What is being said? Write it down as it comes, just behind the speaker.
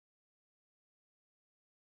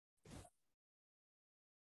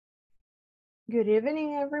Good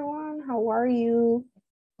evening, everyone. How are you?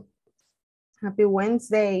 Happy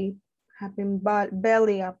Wednesday. Happy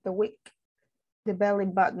belly of the week. The belly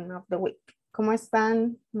button of the week. ¿Cómo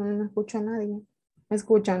están? No escucho a nadie. ¿Me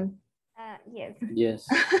escuchan? Yes. Yes.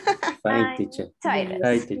 Fine, teacher. Tired.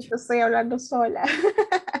 Hi, teacher. Estoy hablando sola.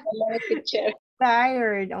 Hello, teacher.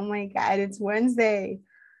 Tired. Oh my God, it's Wednesday.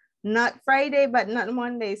 Not Friday, but not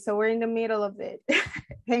Monday. So we're in the middle of it.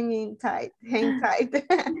 Hanging tight. Hang tight.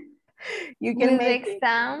 You can make it.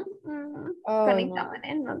 Exam. Oh, Con no.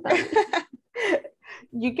 exámenes, no tanto.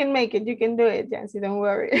 You can make it. You can do it, Jancy. Don't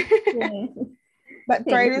worry. Yeah. But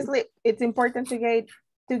try to sleep. It's important to get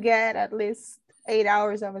at least 8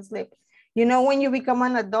 hours of sleep. You know, when you become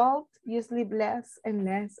an adult, you sleep less and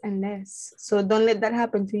less and less. So don't let that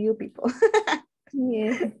happen to you people.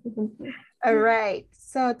 Yeah. All right.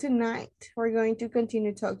 So tonight we're going to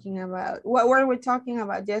continue talking about what were we talking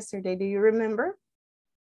about yesterday? Do you remember?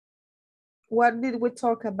 What did we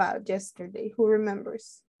talk about yesterday? Who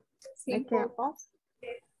remembers? Simple past.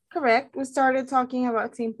 Correct. We started talking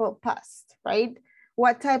about simple past, right?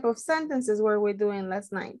 What type of sentences were we doing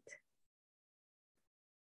last night?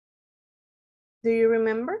 Do you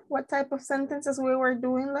remember what type of sentences we were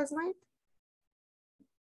doing last night?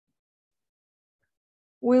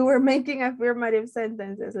 We were making affirmative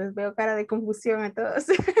sentences. Les veo cara de confusión a todos.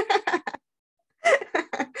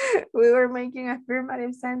 We were making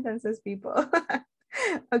affirmative sentences, people.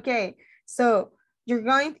 Okay, so you're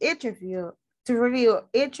going, each of you, to review,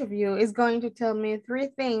 each of you is going to tell me 3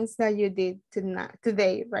 things that you did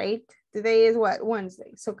today, right? Today is what?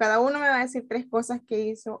 Wednesday. So cada uno me va a decir 3 cosas que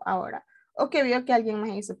hizo ahora. O que vio que alguien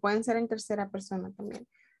más hizo. Pueden ser en tercera persona también.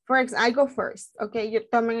 For example, I go first. Okay, yo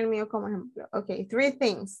tomen el mío como ejemplo. Okay, 3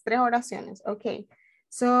 things, 3 oraciones. Okay,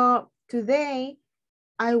 so today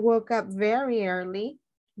I woke up very early,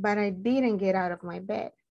 but I didn't get out of my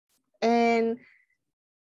bed. And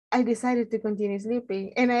I decided to continue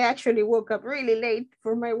sleeping. And I actually woke up really late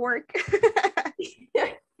for my work.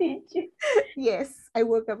 Yes, I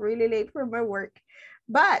woke up really late for my work.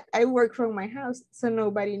 But I work from my house, so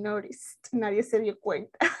nobody noticed. Nadie se dio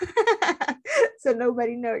cuenta. So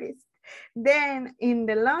nobody noticed. Then in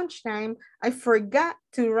the lunchtime, I forgot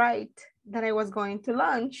to write that I was going to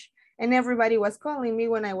lunch, and everybody was calling me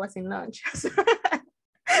when I was in lunch.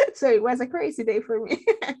 So it was a crazy day for me.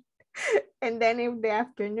 And then in the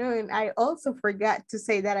afternoon, I also forgot to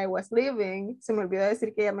say that I was leaving. Se me olvidó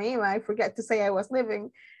decir que ya me iba. I forgot to say I was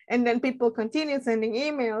leaving. And then people continued sending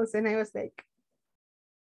emails, and I was like,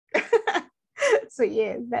 so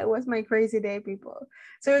yeah, that was my crazy day, people.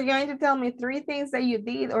 So you're going to tell me 3 things that you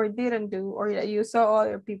did or didn't do, or that you saw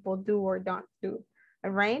other people do or don't do.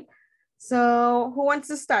 All right. So who wants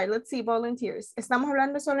to start? Let's see, volunteers. Estamos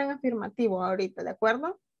hablando solo en afirmativo ahorita, ¿de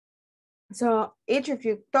acuerdo? So each of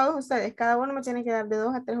you, todos ustedes, cada uno me tiene que dar de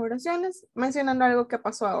 2 a 3 oraciones mencionando algo que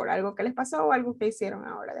pasó ahora, algo que les pasó o algo que hicieron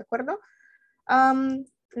ahora, ¿de acuerdo?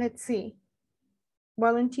 Let's see.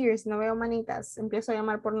 Volunteers, no veo manitas. Empiezo a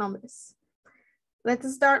llamar por nombres. Let's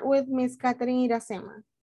start with Miss Catherine Iracema.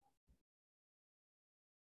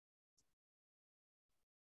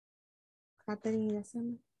 Catherine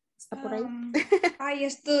Iracema, ¿está por ahí? I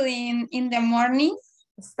study in the morning.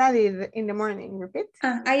 Studied in the morning, repeat.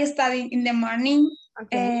 I study in the morning.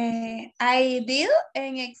 Okay. I did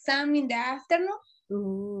an exam in the afternoon.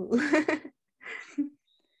 Ooh.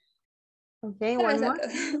 Okay, one more.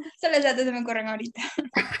 Solo esas dos se me ocurren ahorita.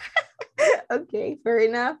 Okay, fair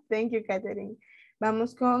enough. Thank you, Catherine.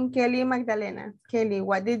 Vamos con Kelly Magdalena. Kelly,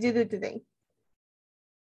 what did you do today?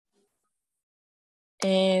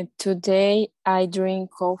 Today I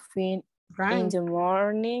drink coffee Right. in the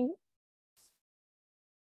morning.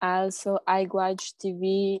 Also, I watch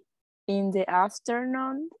TV in the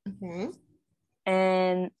afternoon. Okay.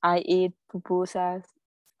 And I eat pupusas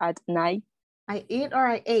at night. I eat or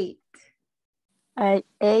I ate? I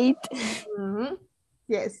ate. Mm-hmm.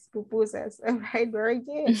 Yes, pupusas. All right, very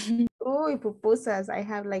good. Oh, pupusas. I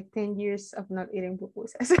have like 10 years of not eating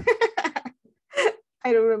pupusas.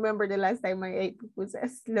 I don't remember the last time I ate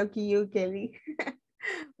pupusas. Lucky you, Kelly.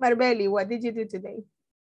 Marbeli, what did you do today?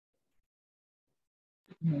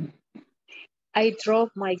 I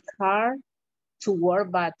drove my car to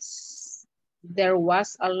work, but there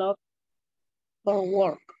was a lot for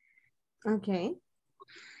work. Okay.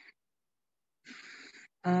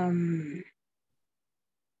 I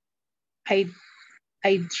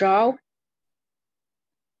drove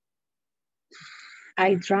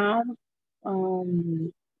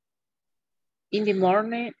in the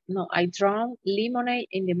morning. No, I drank lemonade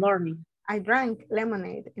in the morning. I drank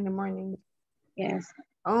lemonade in the morning. Yes.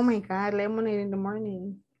 Oh my God, lemonade in the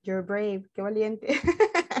morning. You're brave. Qué valiente.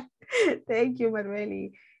 Thank you,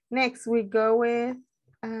 Marbeli. Next, we go with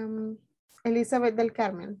Elizabeth del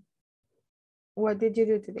Carmen. What did you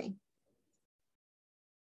do today?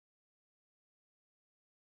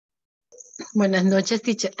 Buenas noches,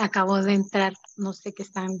 teacher. Acabo de entrar. No sé qué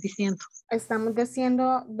están diciendo. Estamos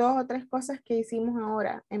diciendo 2 o 3 cosas que hicimos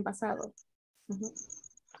ahora, en pasado. Ujú.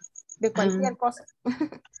 De cualquier cosa.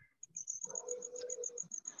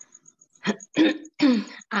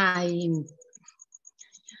 I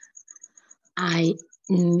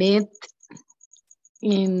met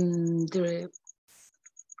in the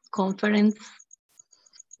conference.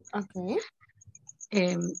 Okay.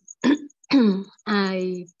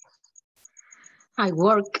 I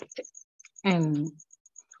work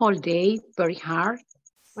all day, very hard.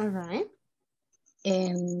 All right.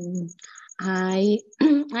 And I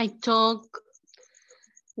talk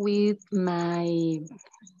with my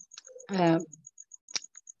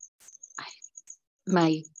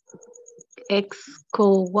my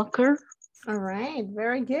ex-co-worker. All right.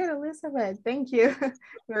 Very good, Elizabeth. Thank you.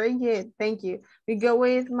 Very good. Thank you. We go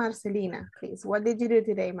with Marcelina, please. What did you do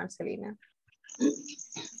today, Marcelina?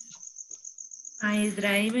 I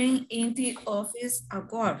driving in the office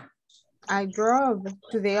at work. I drove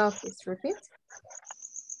to the office. Repeat.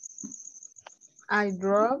 I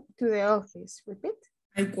drove to the office. Repeat.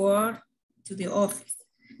 I work to the office.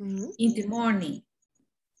 Mm-hmm. In the morning,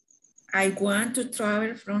 I want to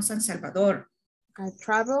travel from San Salvador. I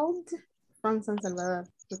traveled from San Salvador.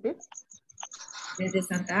 Repeat. Desde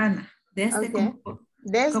Santa Ana. Desde Okay.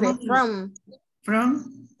 Desde, from.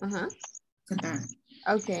 From Uh-huh. Santa Ana.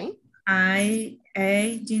 Okay. I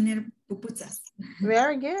ate dinner pupusas.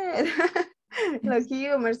 Very good. Lucky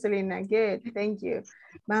you, Marcelina. Good. Thank you.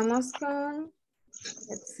 Vamos con,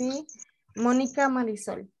 let's see, Mónica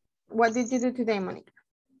Marisol. What did you do today, Mónica?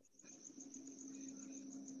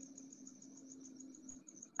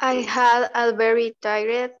 I had a very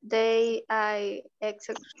tired day. I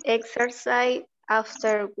exercised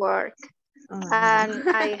after work. And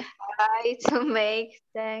I had to make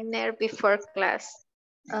dinner before class.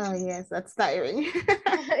 Oh, yes, that's tiring.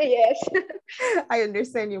 Yes. I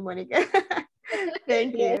understand you, Monica.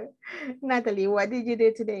 Thank you. Natalie, what did you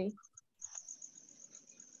do today?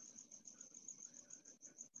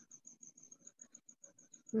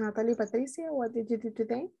 Natalie Patricia, what did you do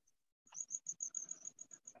today?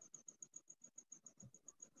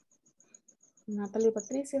 Natalie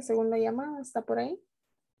Patricia, segunda llamada, ¿está por ahí?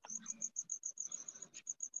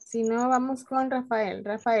 Si no, vamos con Rafael.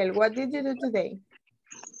 Rafael, what did you do today?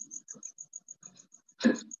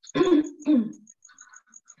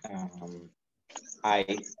 I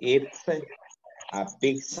eat a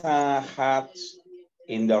Pizza Hut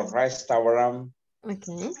in the restaurant.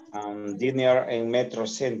 Okay. Dinner in Metro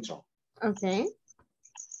Centro. Okay.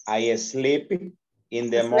 I sleep in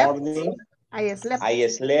the morning. I slept. I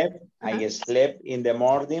slept in the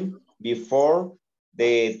morning before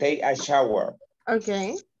they take a shower.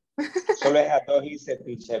 Okay. Solo es a dos hice,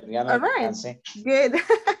 teacher. Ya no All right. alcancé. Good.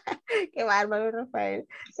 Qué bárbaro, Rafael.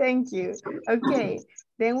 Thank you. Okay.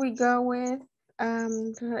 Then we go with, I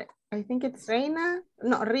think it's Reina.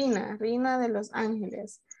 No, Rina. Rina de Los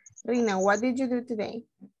Ángeles. Rina, what did you do today?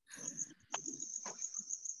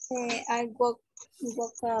 I woke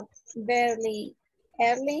up very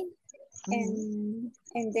early and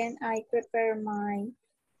then I prepared my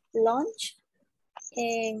lunch.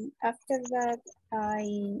 And after that,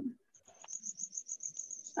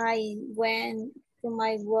 I went to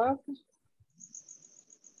my work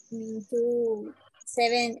to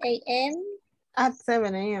 7 a.m. At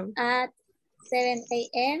 7 a.m. At 7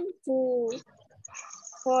 a.m. to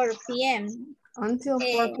 4 p.m. Until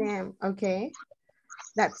 4 p.m. Okay.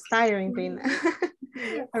 That's tiring, Reina.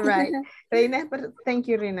 All right. Reina, thank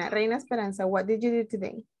you, Reina. Reina Esperanza, what did you do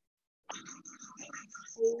today?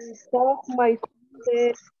 I saw my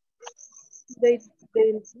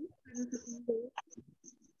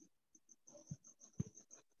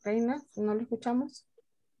Reina, ¿no lo escuchamos?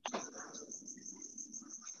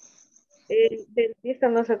 El dentista,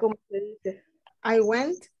 no sé cómo se dice. I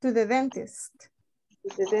went to the dentist.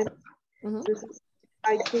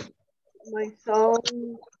 I took my son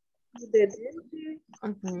to the dentist.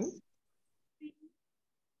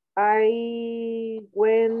 I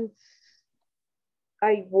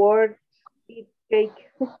worked, eat cake.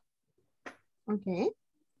 Okay.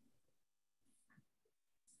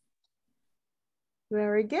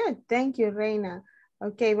 Very good. Thank you, Reina.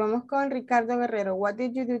 Okay, vamos con Ricardo Guerrero. What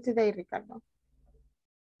did you do today, Ricardo?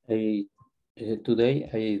 Today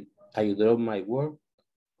I drove my work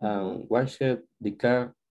and washed the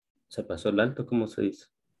car. Se pasó el alto, ¿cómo se dice?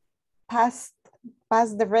 Past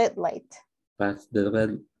the red light. Past the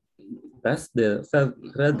red Pass the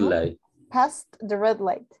red light. Past the red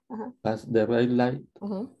light. Pass the red light.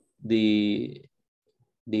 The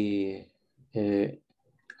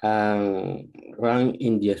run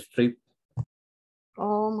in the street.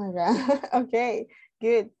 Oh my God. Okay,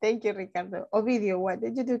 good. Thank you, Ricardo. Ovidio, what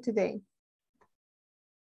did you do today?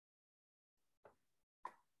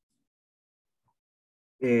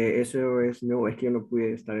 Eso es, no, es que yo no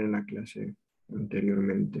pude estar en la clase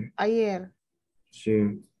anteriormente. Ayer.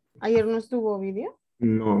 Sí. ¿Ayer no estuvo Ovidio?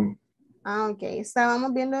 No. Ah, ok.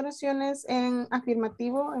 Estábamos viendo oraciones en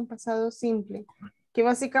afirmativo, en pasado simple, que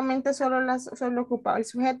básicamente solo ocupaba el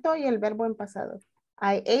sujeto y el verbo en pasado.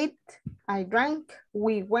 I ate, I drank,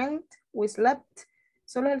 we went, we slept.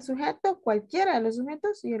 Solo el sujeto, cualquiera de los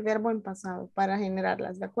sujetos y el verbo en pasado para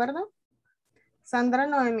generarlas, ¿de acuerdo? Sandra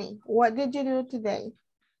Noemi, what did you do today?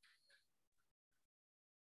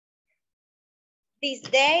 This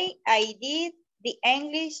day I did the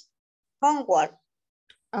English homework.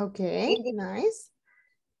 Okay, nice.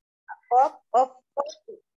 Of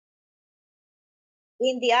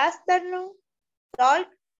in the afternoon, talk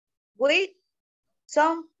with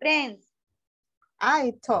some friends.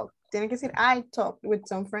 I talk. Tiene que decir I talk with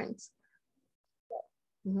some friends.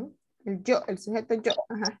 El yo, el sujeto yo.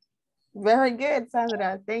 Ajá. Very good,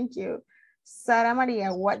 Sandra. Thank you. Sara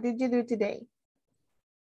Maria, what did you do today?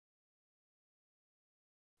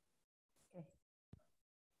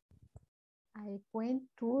 I went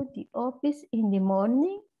to the office in the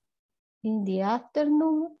morning. In the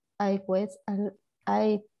afternoon, I was a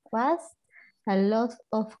lot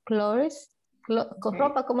of clothes.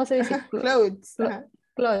 Ropa, ¿cómo se dice? Clothes.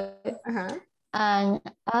 Clothes. And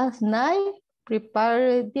at night,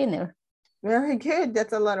 prepared dinner. Very good.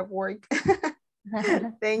 That's a lot of work.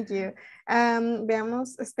 Thank you.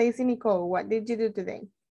 Veamos, Stacy Nicole, what did you do today?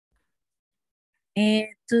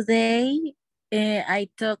 Today, I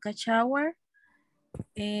took a shower.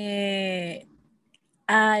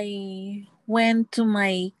 I went to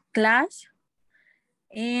my class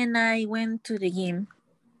and I went to the gym.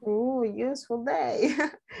 Oh, useful day.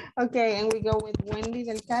 Okay, and we go with Wendy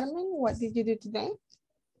del Carmen. What did you do today?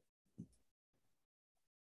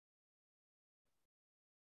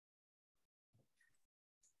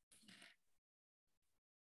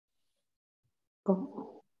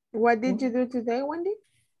 What did you do today, Wendy?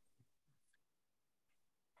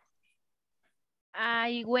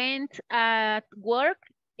 I went at work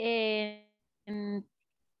and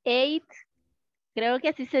ate, creo que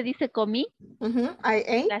así se dice comí. I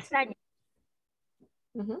ate. Lasaña.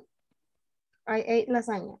 I ate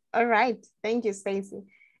lasagna. All right. Thank you, Stacy.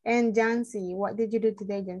 And Jancy, what did you do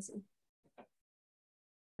today, Jancy?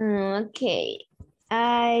 Okay.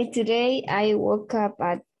 Today I woke up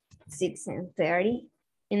at 6:30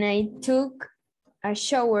 and I took a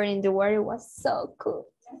shower and the water was so cool.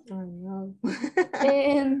 Oh no.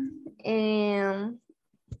 and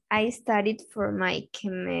I studied for my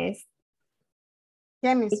chemistry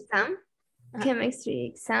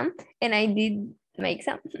exam, and I did my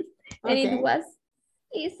exam. And Okay. it was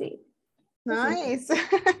easy. Nice.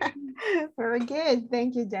 Very good.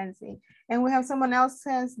 Thank you, Jancy. And we have someone else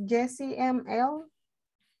says Jessie ML.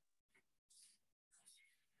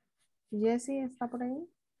 Jessie, ¿está por ahí?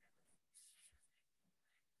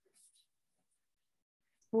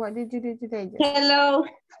 What did you do today, Jessie? Hello.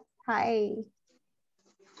 Hi.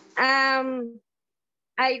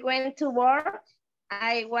 I went to work.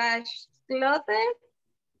 I washed clothes.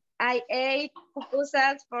 I ate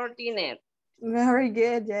pupusas for dinner. Very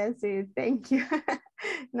good, Jessie. Thank you.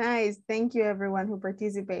 Nice. Thank you, everyone who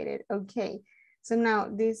participated. Okay. So now,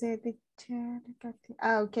 this is the chat.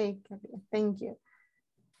 Okay. Thank you.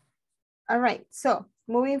 All right. So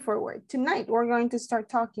moving forward, tonight we're going to start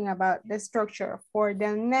talking about the structure for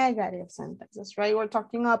the negative sentences, right? We're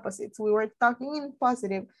talking opposites. We were talking in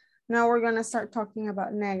positive. Now we're going to start talking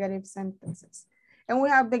about negative sentences. And we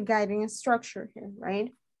have the guiding structure here,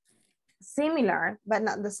 right? Similar, but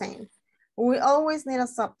not the same. We always need a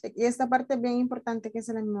subject. Y esta parte es bien importante que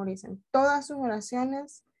se la memoricen. Todas sus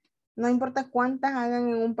oraciones, no importa cuántas hagan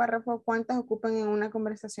en un párrafo, cuántas ocupen en una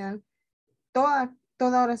conversación, toda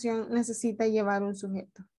oración necesita llevar un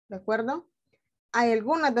sujeto, ¿de acuerdo? Hay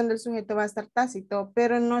algunas donde el sujeto va a estar tácito,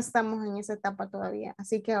 pero no estamos en esa etapa todavía.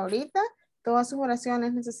 Así que ahorita todas sus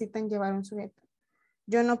oraciones necesitan llevar un sujeto.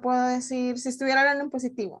 Yo no puedo decir, si estuviera hablando en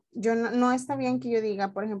positivo, no está bien que yo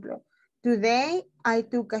diga, por ejemplo, today I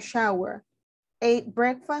took a shower, ate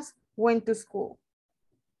breakfast, went to school.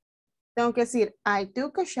 Tengo que decir, I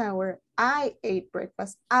took a shower, I ate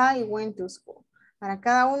breakfast, I went to school. Para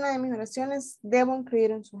cada una de mis oraciones debo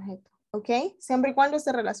incluir un sujeto, ¿ok? Siempre y cuando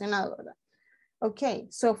esté relacionado, ¿verdad? Ok,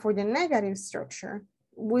 so for the negative structure,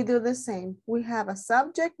 we do the same. We have a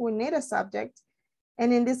subject, we need a subject.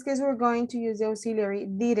 And in this case, we're going to use the auxiliary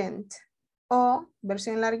didn't. O,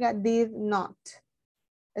 versión larga, did not.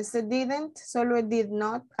 Este didn't, solo el did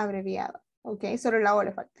not abreviado. Ok, solo la O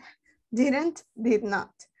le falta. Didn't, did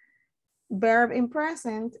not. Verb in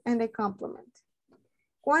present and the complement.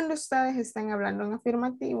 Cuando ustedes están hablando en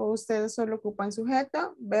afirmativo, ustedes solo ocupan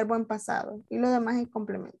sujeto, verbo en pasado y lo demás es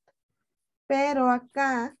complemento. Pero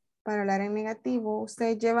acá, para hablar en negativo,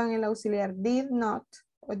 ustedes llevan el auxiliar did not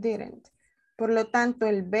o didn't. Por lo tanto,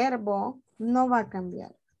 el verbo no va a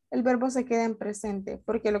cambiar. El verbo se queda en presente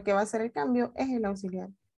porque lo que va a hacer el cambio es el auxiliar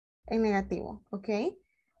en negativo, ¿ok?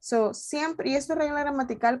 So, siempre, y esto es regla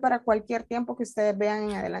gramatical para cualquier tiempo que ustedes vean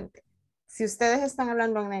en adelante. Si ustedes están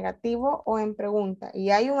hablando en negativo o en pregunta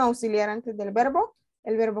y hay un auxiliar antes del verbo,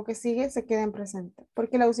 el verbo que sigue se queda en presente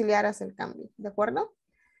porque el auxiliar hace el cambio, ¿de acuerdo?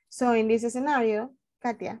 So, en ese escenario,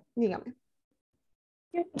 Katia, dígame.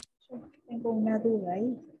 Yo tengo una duda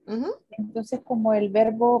ahí. Entonces, como el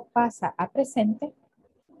verbo pasa a presente,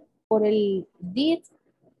 por el did,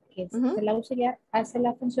 que es el auxiliar, hace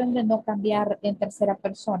la función de no cambiar en tercera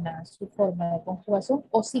persona su forma de conjugación,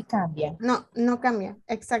 o sí cambia. No, no cambia,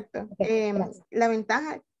 exacto. Okay, la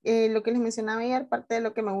ventaja, lo que les mencionaba ayer, parte de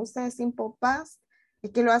lo que me gusta de Simple Past,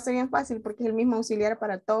 es que lo hace bien fácil porque es el mismo auxiliar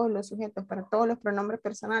para todos los sujetos, para todos los pronombres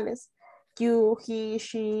personales. You, he,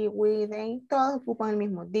 she, we, they, todos ocupan el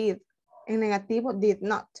mismo did. En negativo, did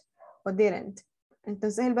not o didn't.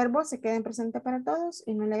 Entonces el verbo se queda en presente para todos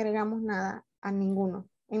y no le agregamos nada a ninguno,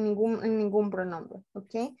 en ningún pronombre,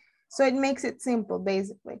 ¿ok? So it makes it simple,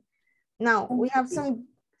 basically. Now, we have some,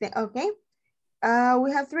 okay?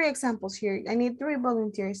 We have 3 examples here. I need 3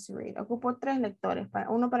 volunteers to read. Ocupo 3 lectores,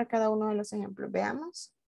 uno para cada uno de los ejemplos.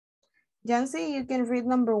 Veamos. Jancy, you can read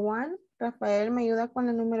number 1. Rafael me ayuda con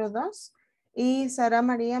la número 2. Y Sara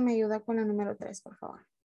María me ayuda con la número 3, por favor.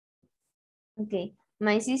 Okay.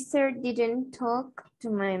 My sister didn't talk to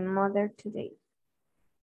my mother today.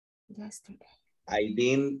 Yesterday. I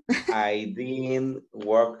didn't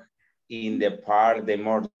work in the park the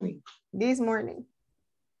morning. This morning.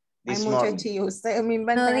 This Hay morning. mucho chío. Usted me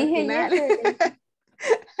inventa al dije final. yesterday.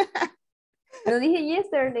 No dije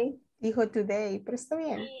yesterday. Dijo today, pero está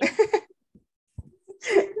bien.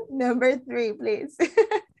 Number 3, please.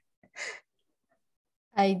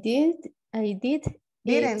 I didn't.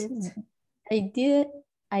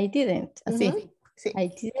 Así. Sí. I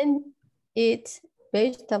didn't eat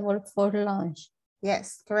vegetables for lunch.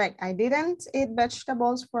 Yes, correct. I didn't eat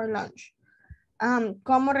vegetables for lunch.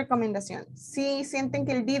 Como recomendación, si sienten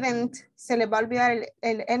que el didn't se les va a olvidar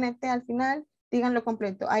el NT al final, díganlo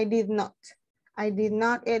completo. I did not. I did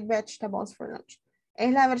not eat vegetables for lunch.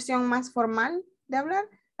 Es la versión más formal de hablar,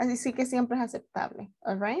 así que siempre es aceptable.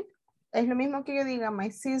 All right? Es lo mismo que yo diga,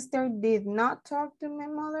 my sister did not talk to my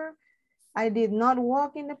mother. I did not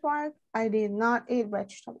walk in the park. I did not eat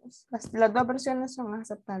vegetables. Las dos versiones son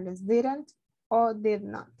aceptables. Didn't or did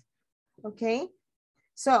not. Okay?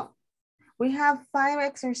 So, we have 5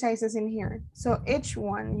 exercises in here. So each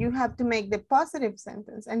one, you have to make the positive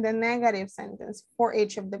sentence and the negative sentence for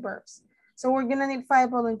each of the verbs. So we're gonna need 5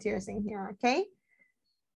 volunteers in here, okay?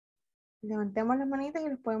 Levantemos las manitas y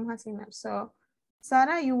los podemos asignar. So,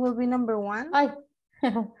 Sara, you will be number 1. Ay.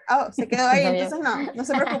 Oh, se quedó ahí, entonces no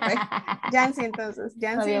se preocupe. Jancy, entonces.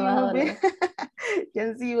 Jancy,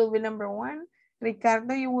 you will be number 1.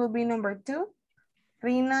 Ricardo, you will be number 2.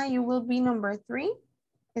 Rina, you will be number 3.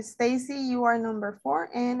 Stacy, you are number 4.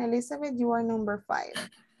 And Elizabeth, you are number 5.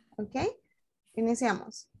 Ok.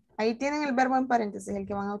 Iniciamos. Ahí tienen el verbo en paréntesis, el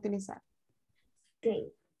que van a utilizar.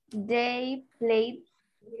 Okay. They played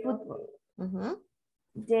football.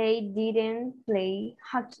 They didn't play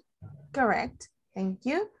hockey. Correct. Thank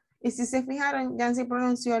you. Y si se fijaron, Jancy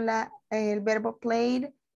pronunció el verbo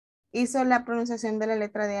played, hizo la pronunciación de la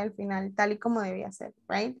letra D al final, tal y como debía ser,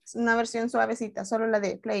 right? Es una versión suavecita, solo la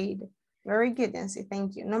de played. Very good, Jancy.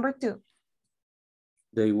 Thank you. Number 2.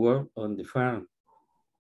 They work on the farm.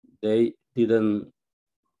 They didn't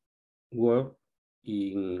work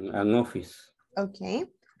in an office. Ok.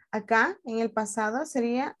 Acá, en el pasado,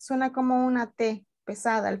 suena como una T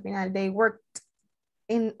pesada al final. They worked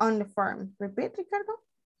on the farm. Repeat, Ricardo.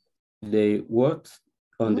 They worked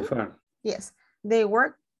on the farm. Yes, they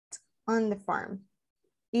worked on the farm.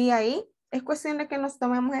 Y ahí es cuestión de que nos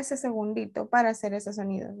tomemos ese segundito para hacer ese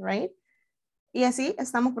sonido, right? Y así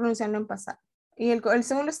estamos pronunciando en pasado. Y el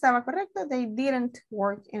segundo estaba correcto. They didn't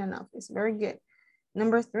work in an office. Very good.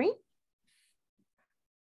 Number 3.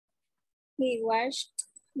 He washed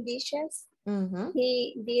dishes.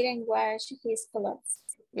 He didn't wash his clothes.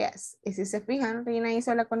 Yes. Y si se fijan, Rina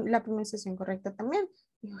hizo la pronunciación correcta también.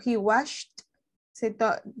 He washed Se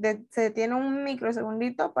detiene un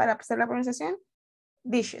microsegundito para hacer la pronunciación.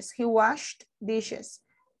 Dishes. He washed dishes.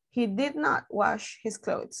 He did not wash his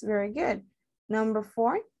clothes. Very good. Number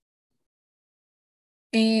 4.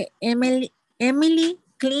 Emily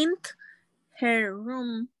cleaned her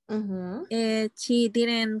room. She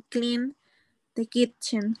didn't clean the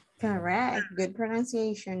kitchen. Correct. Good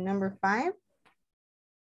pronunciation. Number 5.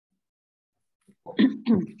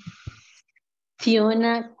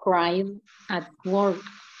 Fiona cried at work.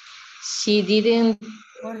 She didn't.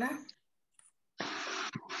 Hola.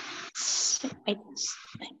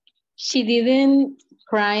 She didn't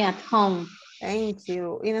cry at home. Thank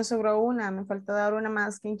you. Y nos sobró una. Me faltó dar una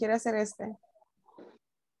más. ¿Quién quiere hacer este?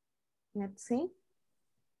 Let's see.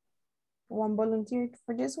 One volunteer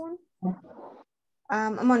for this one.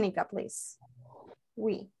 Monica, please.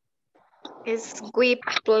 We. Is we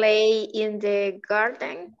play in the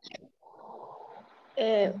garden?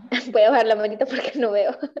 Voy a bajar la manita porque no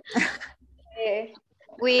veo.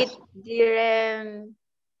 We didn't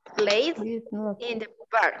play in the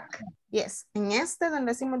park. Yes. En este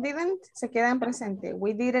donde decimos didn't, se queda en presente.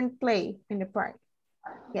 We didn't play in the park.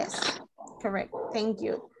 Yes. Correct. Thank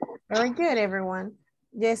you. Very good, everyone.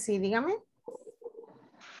 Jessie, dígame.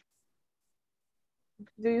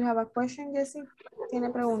 Do you have a question, Jessie? ¿Tiene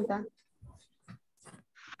pregunta?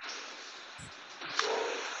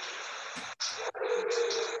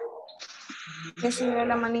 Jessie veo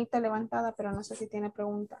la manita levantada, pero no sé si tiene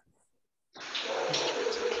pregunta.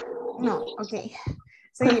 No, ok.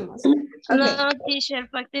 Seguimos. Okay. No, teacher,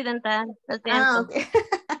 fue accidental. Lo siento. Okay.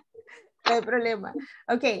 No hay problema.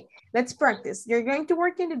 Okay, let's practice. You're going to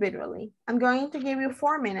work individually. I'm going to give you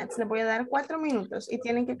 4 minutes. Le voy a dar 4 minutos y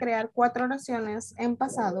tienen que crear 4 oraciones en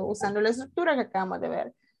pasado usando la estructura que acabamos de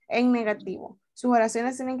ver en negativo. Sus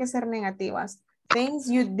oraciones tienen que ser negativas. Things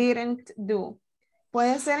you didn't do.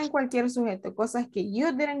 Puede ser en cualquier sujeto. Cosas que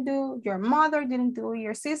you didn't do, your mother didn't do,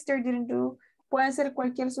 your sister didn't do. Puede ser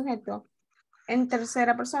cualquier sujeto. En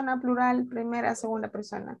tercera persona, plural, primera, segunda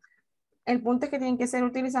persona. El punto es que tienen que ser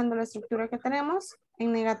utilizando la estructura que tenemos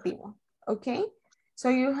en negativo. ¿Ok?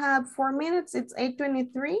 So you have 4 minutes. It's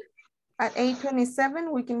 8:23. At 8:27,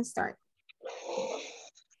 we can start.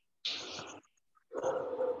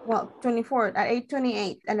 Well, 24. At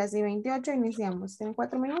 8:28. A las 28 iniciamos. Tienen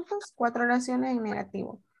 4 minutos, 4 oraciones en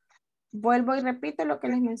negativo. Vuelvo y repito lo que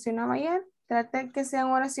les mencionaba ayer. Trate que sean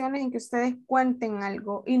oraciones en que ustedes cuenten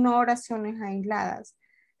algo y no oraciones aisladas.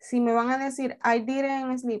 Si me van a decir, I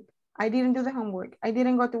didn't sleep, I didn't do the homework, I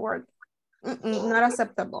didn't go to work, not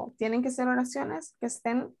acceptable. Tienen que ser oraciones que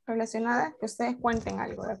estén relacionadas, que ustedes cuenten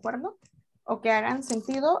algo, ¿de acuerdo? O que hagan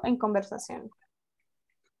sentido en conversación.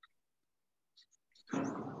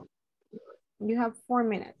 You have 4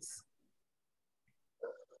 minutes.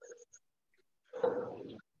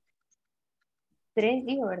 Tres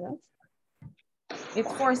dijo, ¿verdad? It's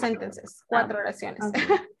 4 sentences, 4 oraciones.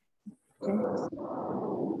 Okay.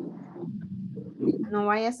 No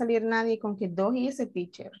vaya a salir nadie con que 2 y ese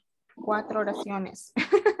teacher. 4 oraciones.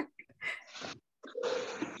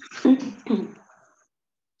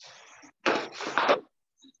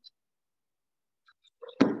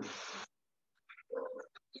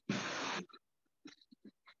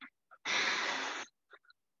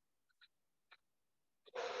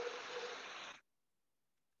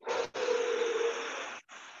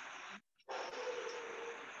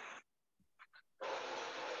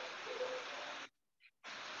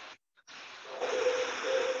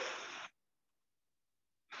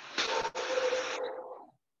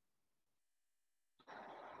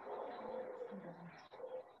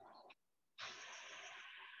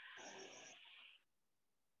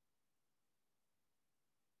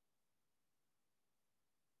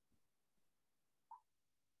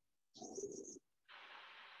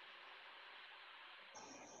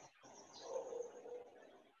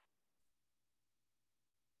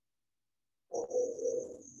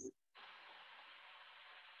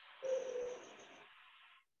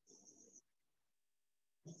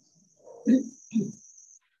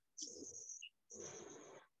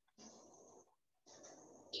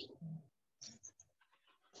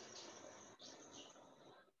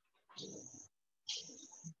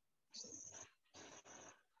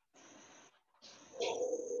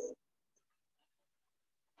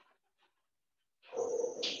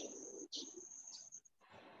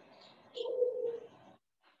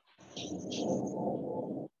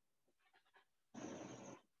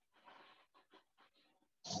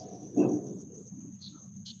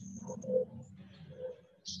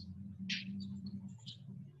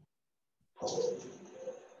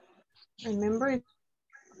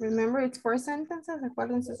 Remember it's 4 sentences.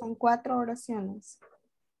 Acuérdense, son 4 oraciones.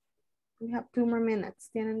 We have 2 more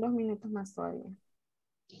minutes. Tienen 2 minutos más todavía.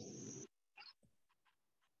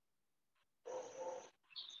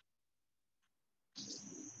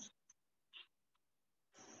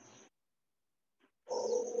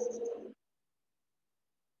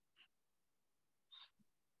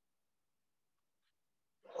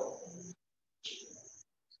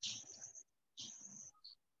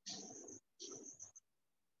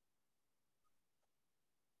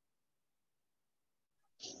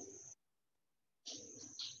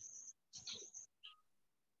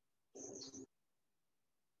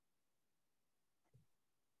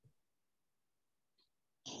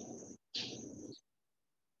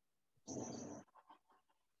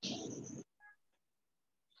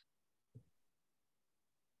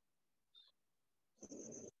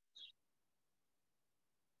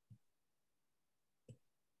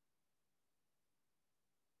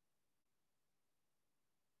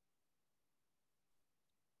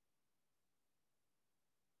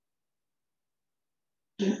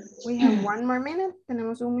 We have 1 more minute.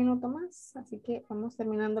 Tenemos 1 minuto más, así que vamos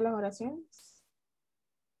terminando las oraciones.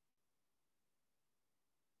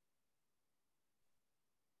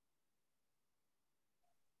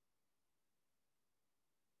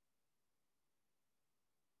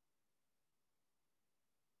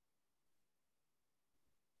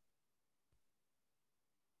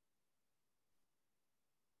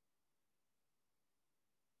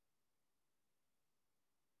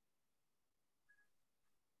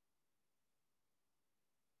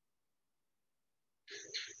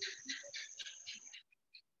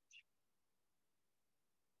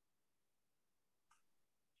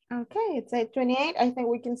 Okay, it's 8:28. I think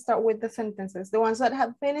we can start with the sentences. The ones that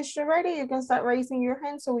have finished already, you can start raising your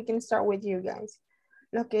hand so we can start with you guys.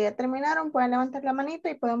 Los que ya terminaron pueden levantar la manita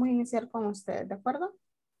y podemos iniciar con ustedes, ¿de acuerdo?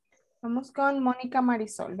 Vamos con Mónica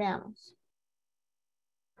Marisol, veamos.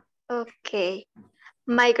 Okay.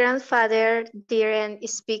 My grandfather didn't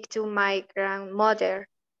speak to my grandmother.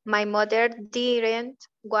 My mother didn't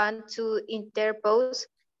want to interpose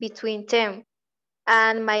between them.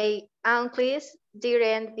 And my uncles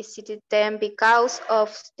didn't visit them because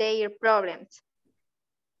of their problems.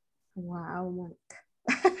 Wow, Mónica.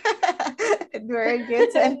 Very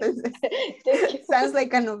good sentences. Sounds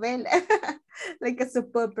like a novela, like a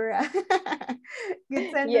soap opera.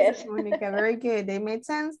 Good sentences, yes. Monica, very good. They made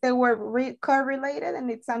sense. They were correlated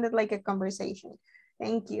and it sounded like a conversation.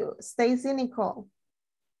 Thank you. Stacy Nicole.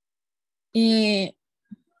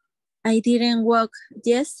 I didn't work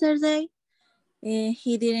yesterday.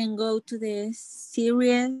 He didn't go to the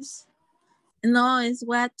series. No, it's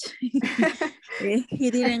what he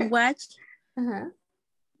didn't watch.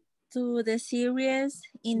 To the series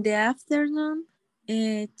in the afternoon.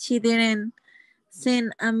 She didn't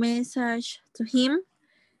send a message to him,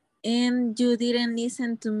 and you didn't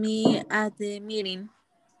listen to me at the meeting.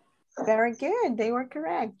 Very good. They were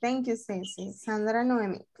correct. Thank you, Stacey. Sandra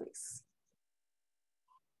Noemi, please.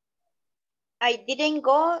 I didn't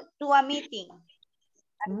go to a meeting.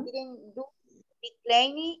 I didn't do the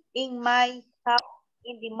cleaning in my house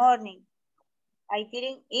in the morning. I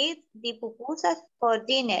didn't eat the pupusas for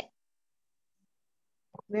dinner.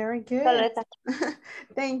 Very good.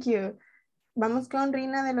 Thank you. Vamos con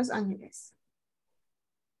Rina de Los Ángeles.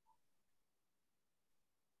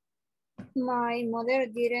 My mother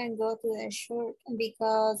didn't go to the church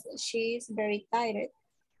because she's very tired.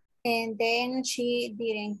 And then she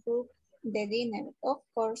didn't cook the dinner. Of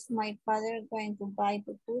course, my father went to buy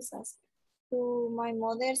pupusas. So my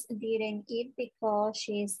mother didn't eat because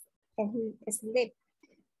she's asleep.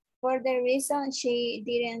 For the reason she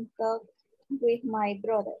didn't talk with my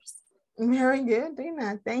brothers. Very good,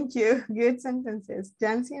 Rina. Thank you. Good sentences.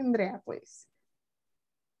 Jancy Andrea, please.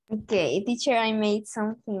 Okay, teacher, I made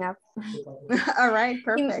something up. All right,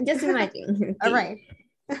 perfect. Just imagine. Okay. All right.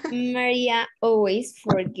 Maria always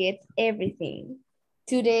forgets everything.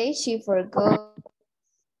 Today she forgot.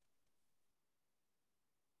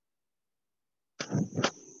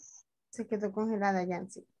 Se quedó congelada,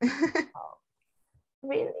 Jancy.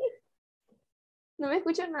 Really? No me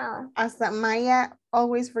escucho nada. Hasta Maya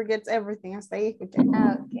always forgets everything. Hasta ahí escuché.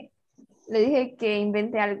 Ok. Le dije que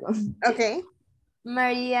inventé algo. Ok.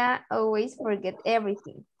 Maria always forgets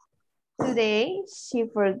everything. Today, she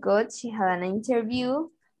forgot she had an interview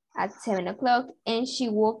at 7 o'clock and she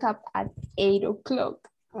woke up at 8 o'clock.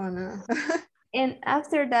 Oh no. And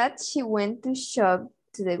after that, she went to shop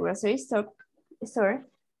to the grocery store.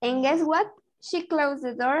 And guess what? She closed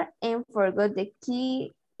the door and forgot the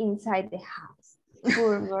key inside the house.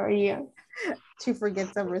 Poor Maria. She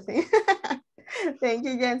forgets everything. Thank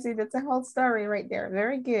you, Jancy. That's a whole story right there.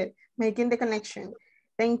 Very good. Making the connection.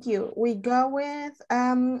 Thank you. We go with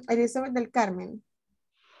Elizabeth del Carmen.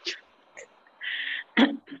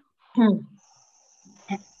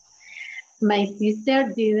 My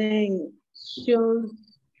sister didn't choose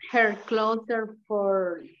her clothes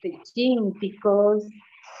for the gym because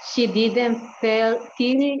she didn't feel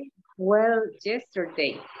well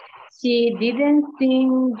yesterday. She didn't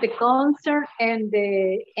sing the concert and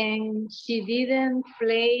she didn't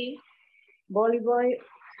play volleyball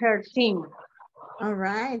her team. All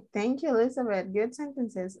right, thank you, Elizabeth. Good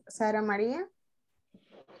sentences. Sara María.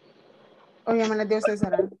 O ya me las dio usted,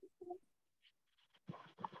 Sara.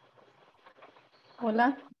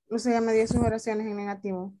 Hola. Usted ya me dio sus oraciones en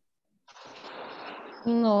negativo.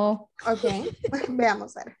 No. Ok,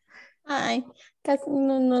 veamos, Sara. Ay, casi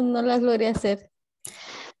no las logré hacer.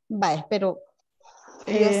 Vaya, pero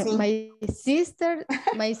Sí.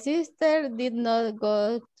 my sister did not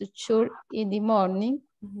go to church in the morning.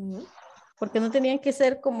 Porque no tenían que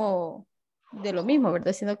ser como de lo mismo,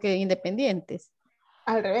 ¿verdad? Sino que independientes.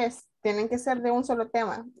 Al revés, tienen que ser de un solo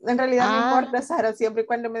tema. En realidad no importa, Sara, siempre y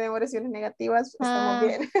cuando me den oraciones negativas, estamos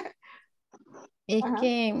bien. Es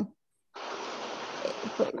que,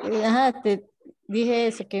 te dije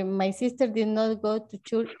eso, que my sister did not go to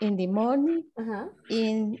church in the morning.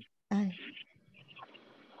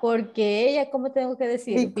 Porque ella, ¿cómo tengo que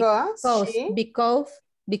decir? Because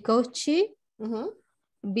she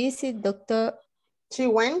visit doctor. She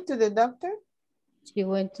went to the doctor? She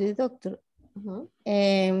went to the doctor.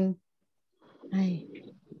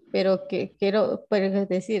 Pero que quiero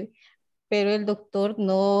decir, pero el doctor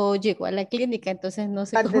no llegó a la clínica, entonces no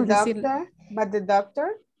sé cómo decir. But the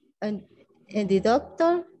doctor? And the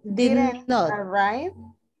doctor didn't arrive?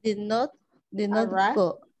 Did not arrive?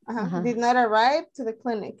 Go. Did not arrive to the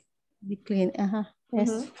clinic. The clinic,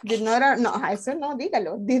 yes. Did not, no, eso no,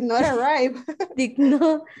 dígalo. Did not arrive. did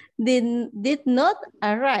not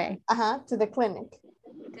arrive. To the clinic.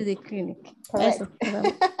 To the clinic. Correct.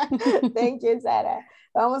 Thank you, Sara.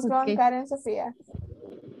 Vamos con Karen Sofía.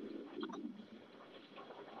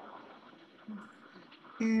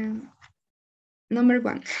 Number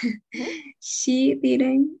 1. She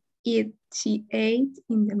didn't eat. She ate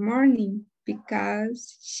in the morning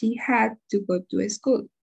because she had to go to school.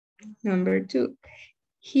 Number 2.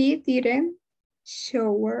 He didn't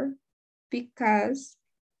shower because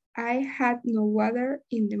I had no water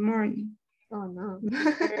in the morning. Oh no.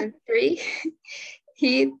 Number 3.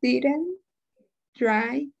 He didn't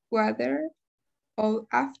drink water all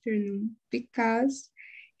afternoon because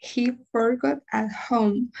he forgot at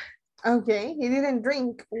home. Okay, he didn't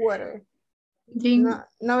drink water.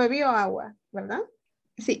 No bebió agua, ¿verdad?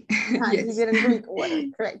 Sí. Yes. He didn't drink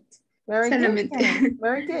water, correct. Very good, Karen.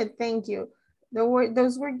 Very good, thank you.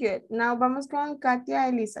 Those were good. Now vamos con Katia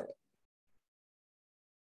Elizabeth.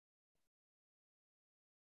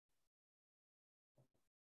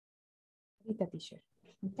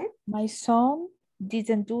 Okay. My son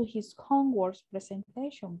didn't do his homework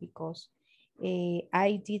presentation because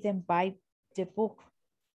I didn't buy the book.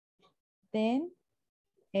 Then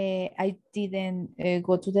I didn't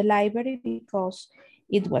go to the library because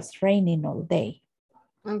it was raining all day.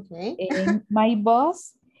 Okay. And my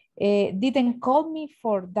boss didn't call me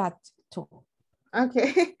for that too.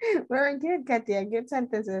 Okay, very good, Katia. Good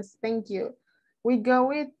sentences. Thank you. We go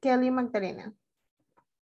with Kelly Magdalena.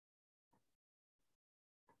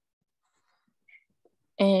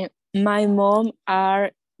 My mom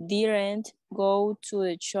didn't go to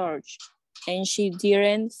the church and she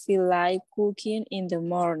didn't feel like cooking in the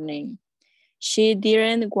morning. She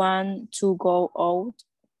didn't want to go out.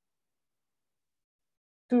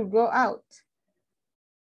 To go out.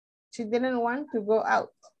 She didn't want to go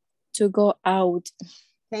out. To go out.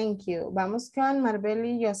 Thank you. Vamos con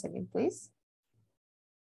Marbeli Jocelyn, please.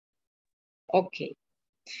 Okay.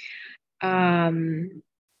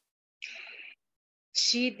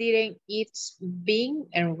 She didn't eat beans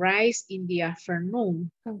and rice in the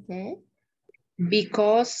afternoon. Okay.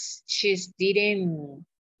 Because she didn't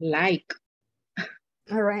like.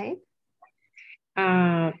 All right.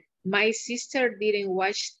 My sister didn't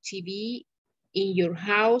watch TV in your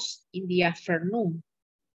house in the afternoon.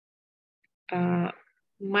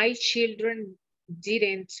 My children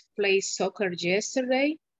didn't play soccer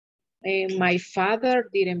yesterday. My father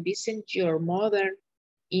didn't visit your mother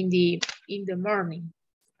in the morning.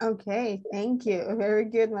 Okay, thank you. Very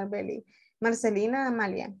good, Marbeli. Marcelina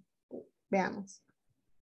Amalia. Veamos.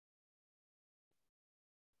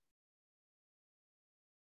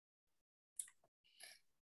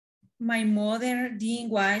 My mother didn't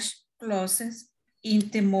wash clothes in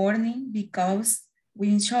the morning because we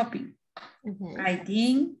went shopping. I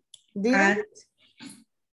didn't. Didn't?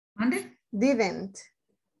 Monday? Didn't.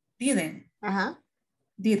 Didn't.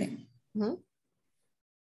 Didn't. Mm-hmm.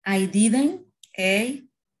 I didn't eat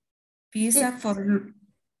pizza for...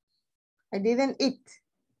 I didn't eat.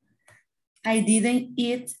 I didn't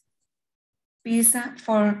eat pizza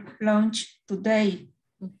for lunch today.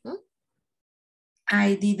 Mm-hmm.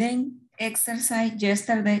 I didn't exercise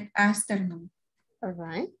yesterday afternoon. All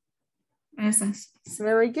right. Esas.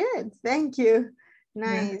 Very good. Thank you.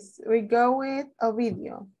 Nice. Yeah. We go with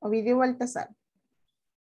Ovidio. Ovidio Baltasar.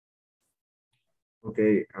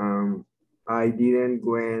 Okay. I didn't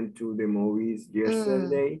went to the movies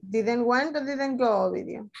yesterday. Didn't went or didn't go,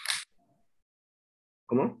 Ovidio?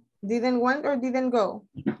 ¿Cómo? Didn't went or didn't go?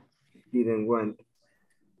 Didn't went.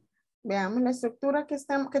 Veamos la estructura que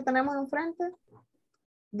tenemos enfrente.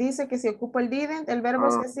 Dice que si ocupa el didn't, el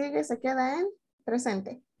verbo que sigue se queda en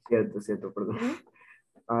presente. Cierto, perdón.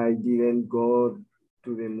 I didn't go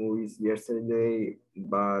to the movies yesterday,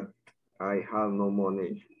 but I had no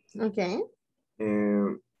money. Okay.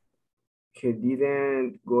 He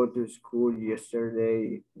didn't go to school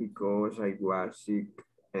yesterday because I was sick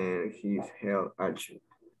and his health action.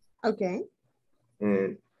 Okay.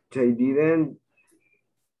 And they didn't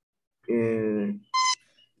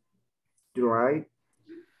try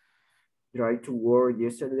to work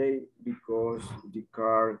yesterday because the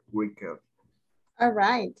car wrecked. All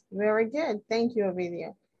right, very good. Thank you,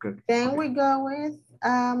 Ovidio. Good. Then we go with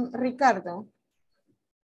Ricardo.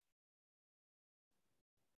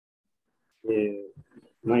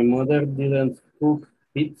 My mother didn't cook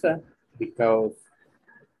pizza because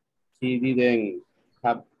she didn't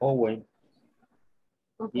have oven.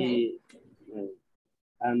 Okay.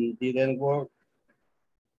 And didn't work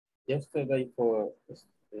yesterday for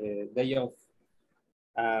day off.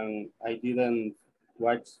 And I didn't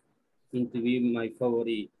watch TV my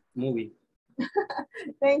favorite movie.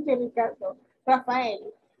 Thank you, Ricardo.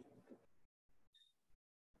 Rafael.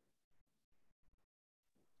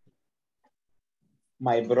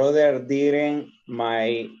 My brother didn't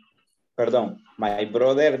play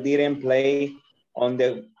on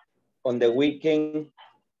the weekend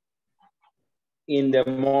in the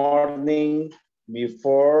morning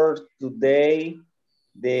before today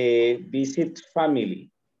the visit family.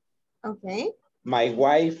 Okay. My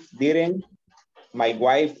wife didn't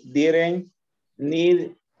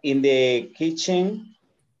need in the kitchen.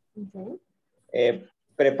 Okay.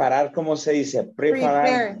 Preparar, ¿cómo se dice?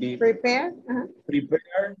 Prepare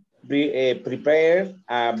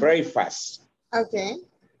breakfast. Okay.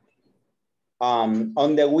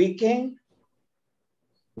 On the weekend,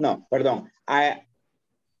 no, perdón. I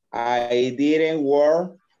didn't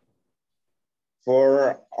work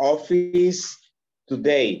for office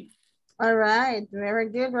today. All right, very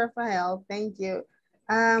good, Rafael. Thank you.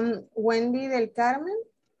 Wendy del Carmen.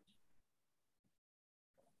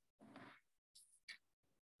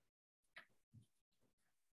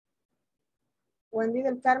 Wendy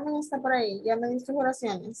del Carmen está por ahí. Ya me di sus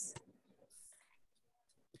oraciones.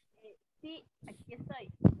 Sí, aquí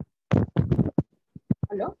estoy.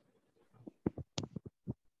 ¿Aló?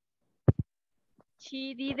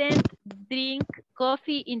 She didn't drink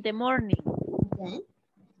coffee in the morning. Okay.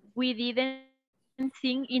 We didn't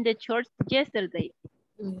sing in the church yesterday.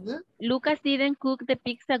 Mm-hmm. Lucas didn't cook the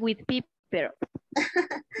pizza with pepper.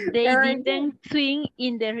 They didn't swim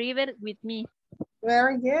in the river with me.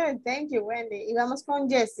 Very good. Thank you, Wendy. Y vamos con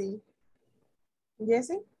Jessie.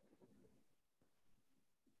 Jessie?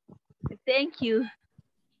 Thank you.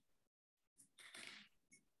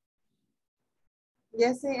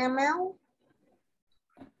 Jessie ML.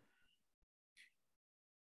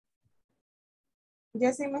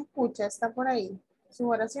 Jessie me escucha, está por ahí. ¿Sus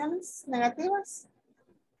oraciones negativas?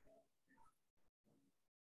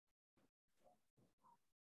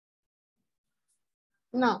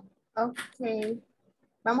 No. Ok.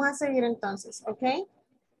 Vamos a seguir entonces, ok?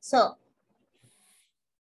 So,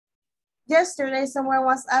 yesterday someone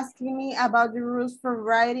was asking me about the rules for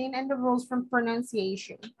writing and the rules for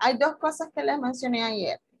pronunciation. Hay dos cosas que les mencioné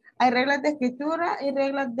ayer. Hay reglas de escritura y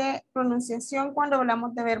reglas de pronunciación cuando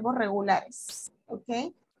hablamos de verbos regulares,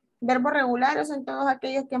 ¿ok? Verbos regulares son todos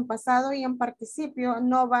aquellos que en pasado y en participio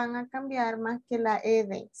no van a cambiar más que la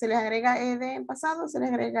ed. Se les agrega ed en pasado, se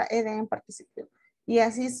les agrega ed en participio. Y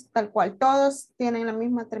así es tal cual. Todos tienen la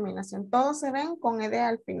misma terminación. Todos se ven con ed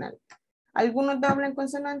al final. Algunos doblan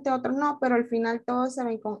consonante, otros no, pero al final todos se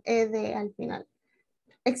ven con ed al final.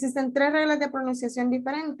 Existen 3 reglas de pronunciación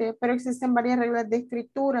diferentes, pero existen varias reglas de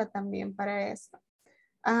escritura también para esto.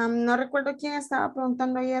 No recuerdo quién estaba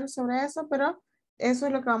preguntando ayer sobre eso, pero eso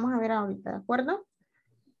es lo que vamos a ver ahorita, ¿de acuerdo?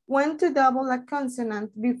 When to double a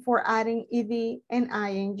consonant before adding ed and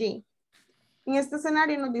ing. En este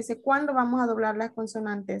escenario nos dice cuándo vamos a doblar las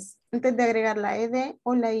consonantes antes de agregar la ed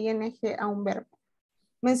o la ing a un verbo.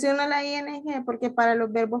 Menciona la ing porque para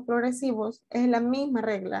los verbos progresivos es la misma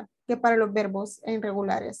regla que para los verbos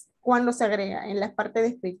irregulares. Cuando se agrega en la parte de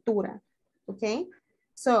escritura. ¿Ok?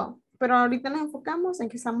 Pero ahorita nos enfocamos en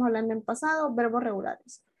que estamos hablando en pasado, verbos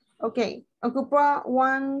regulares. Ok, ocupo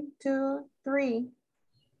 1, 2, 3.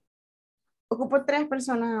 Ocupo 3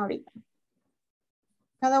 personas ahorita.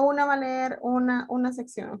 Cada una va a leer una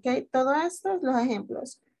sección, ¿ok? Todo esto es los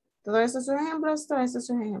ejemplos. Todo esto son ejemplos, todo esto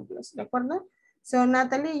son ejemplos, ¿de acuerdo? So,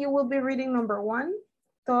 Natalie, you will be reading number 1,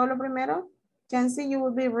 todo lo primero. Jancy, you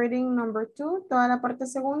will be reading number 2, toda la parte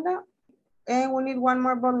segunda. And we need one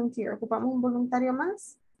more volunteer. Ocupamos un voluntario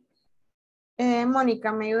más.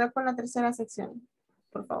 Mónica, me ayuda con la tercera sección,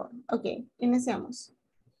 por favor. Ok, iniciamos.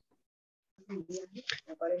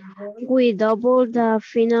 We double the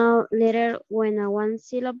final letter when a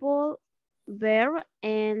one-syllable verb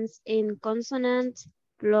ends in consonant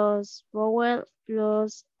plus vowel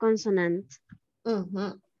plus consonant.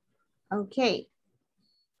 Okay.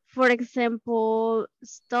 For example,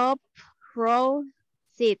 stop, row,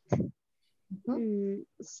 sit.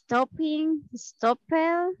 Stopping, stopped,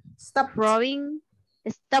 rowing,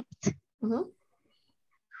 stopped.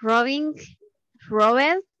 Rowing,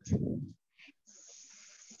 rowed,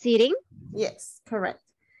 sitting. Yes, correct.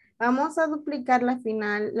 Vamos a duplicar la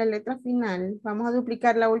letra final. Vamos a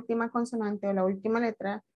duplicar la última consonante o la última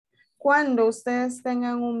letra cuando ustedes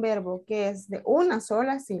tengan un verbo que es de una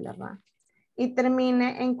sola sílaba y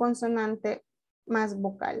termine en consonante más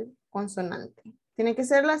vocal, consonante. Tiene que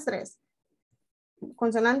ser las 3.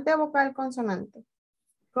 Consonante, vocal, consonante.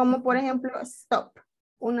 Como por ejemplo, stop,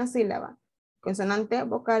 una sílaba. Consonante,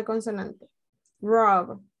 vocal, consonante.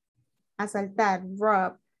 Rob, asaltar,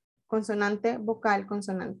 rob. Consonante, vocal,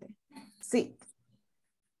 consonante. Sit.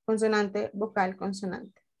 Consonante, vocal,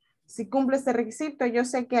 consonante. Si cumple este requisito, yo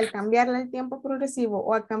sé que al cambiarle al tiempo progresivo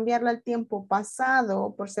o al cambiarle al tiempo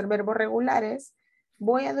pasado por ser verbos regulares,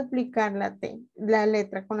 voy a duplicar la T, la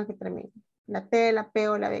letra con la que termine. La T, la P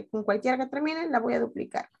o la B, con cualquiera que termine, la voy a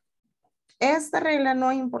duplicar. Esta regla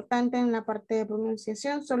no es importante en la parte de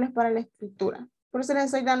pronunciación, solo es para la escritura. Por eso les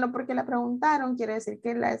estoy dando porque la preguntaron, quiere decir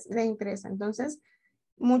que les interesa. Entonces,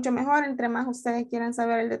 mucho mejor, entre más ustedes quieran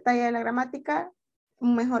saber el detalle de la gramática,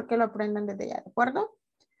 mejor que lo aprendan desde ya, ¿de acuerdo?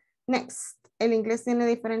 Next, el inglés tiene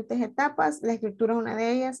diferentes etapas, la escritura es una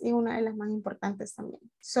de ellas y una de las más importantes también.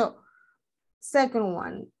 So, second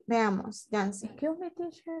one, veamos, Jancy. Excuse me,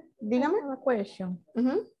 teacher. Dígame. I have a question.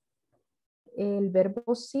 El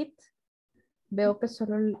verbo sit, veo que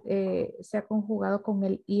solo se ha conjugado con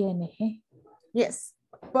el ing. Yes,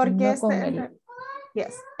 porque no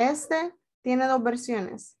este tiene 2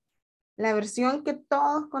 versiones. La versión que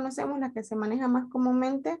todos conocemos, la que se maneja más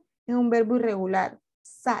comúnmente, es un verbo irregular.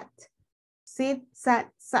 Sat. Sit,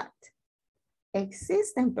 sat, sat.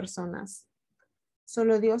 Existen personas,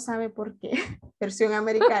 solo Dios sabe por qué, versión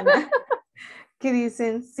americana, que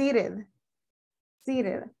dicen seated.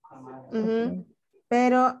 Seated.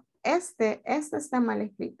 Pero este está mal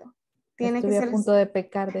escrito. Tiene Estuve que ser a punto de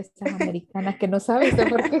pecar de estas americanas que no sabes de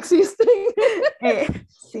por qué existen.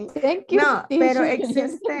 Sí. Thank you, no, pero teacher.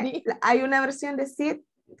 existe, hay una versión de sit,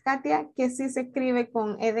 Katia, que sí se escribe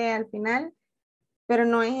con ed al final, pero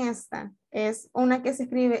no es esta. Es una que se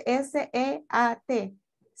escribe S-E-A-T,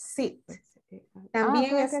 sit.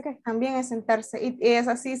 También, también es sentarse y es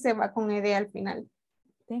así, se va con ed al final.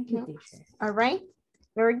 Thank you, teacher. All right.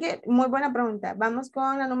 Very good. Muy buena pregunta. Vamos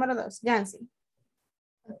con la número 2, Jancy.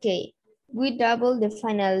 Okay. We double the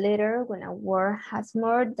final letter when a word has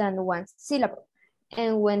more than one syllable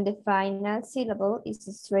and when the final syllable is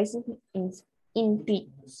stressed in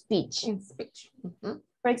speech.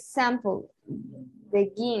 For example,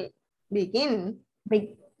 begin,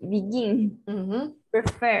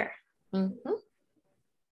 prefer,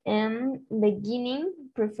 and beginning,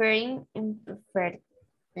 preferring, and preferred.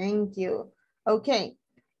 Thank you. Okay.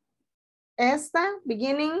 Esta,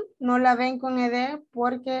 beginning, no la ven con ed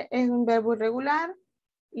porque es un verbo irregular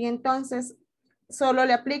y entonces solo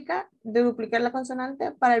le aplica de duplicar la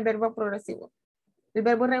consonante para el verbo progresivo. El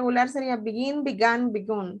verbo irregular sería begin, began,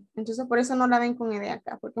 begun. Entonces por eso no la ven con ed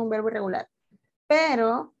acá, porque es un verbo irregular.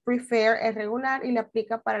 Pero prefer es regular y le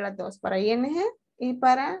aplica para las dos, para ing y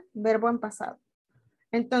para verbo en pasado.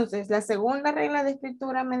 Entonces la segunda regla de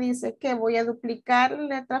escritura me dice que voy a duplicar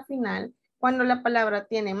la letra final cuando la palabra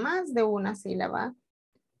tiene más de una sílaba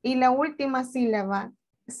y la última sílaba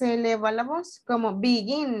se eleva la voz como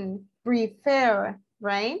begin, prefer,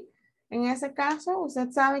 right? En ese caso, usted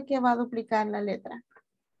sabe que va a duplicar la letra.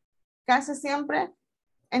 Casi siempre,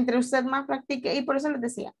 entre usted más practique, y por eso les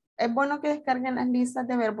decía, es bueno que descarguen las listas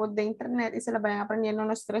de verbos de internet y se las vayan aprendiendo en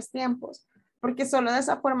los 3 tiempos, porque solo de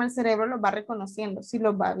esa forma el cerebro los va reconociendo, si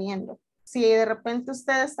los va viendo. Si de repente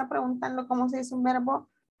usted está preguntando cómo se dice un verbo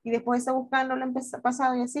y después está buscando lo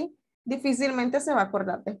pasado y así, difícilmente se va a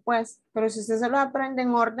acordar después. Pero si usted se los aprende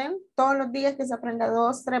en orden, todos los días que se aprenda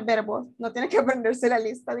 2, 3 verbos, no tiene que aprenderse la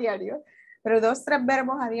lista diario, pero 2, 3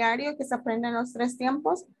 verbos a diario que se aprenden en los 3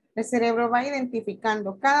 tiempos, el cerebro va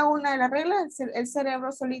identificando. Cada una de las reglas, el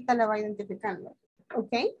cerebro solita la va identificando.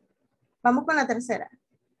 ¿Ok? Vamos con la tercera.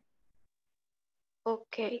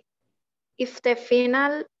 Okay. If the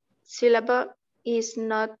final syllable is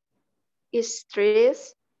not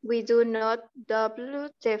stressed, we do not double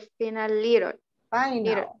the final letter.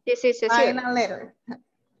 Final. This is a Final letter.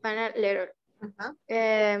 Final letter.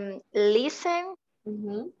 Listen,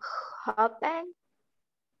 happen,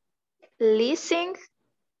 listen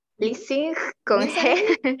con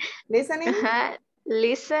G. Listening.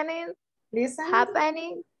 Listening,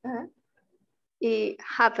 happening, y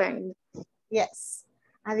happen. Yes.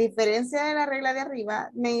 A diferencia de la regla de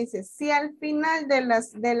arriba, me dice, si al final de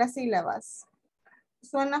las sílabas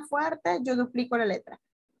suena fuerte, yo duplico la letra.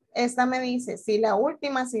 Esta me dice, si la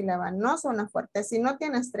última sílaba no suena fuerte, si no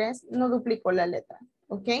tiene estrés, no duplico la letra.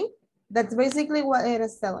 ¿Ok? That's basically what it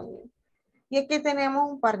is telling you. Y aquí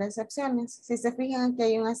tenemos un par de excepciones. Si se fijan que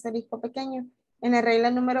hay un asterisco pequeño, en la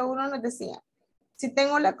regla número 1 nos decía, si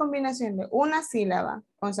tengo la combinación de una sílaba,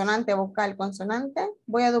 consonante, vocal, consonante,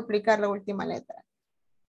 voy a duplicar la última letra.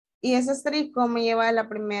 Y ese asterisco me lleva a la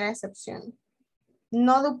primera excepción.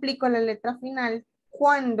 No duplico la letra final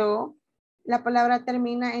cuando la palabra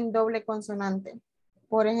termina en doble consonante.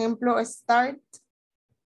 Por ejemplo, start,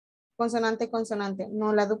 consonante, consonante.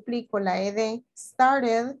 No la duplico, la ed.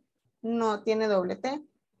 Started, no tiene doble T.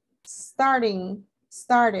 Starting,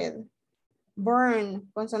 started.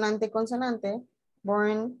 Burn, consonante, consonante.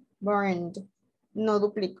 Burn, burned. No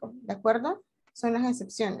duplico, ¿de acuerdo? Son las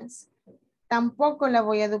excepciones. Tampoco la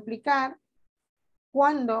voy a duplicar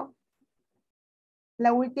cuando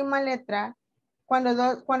la última letra,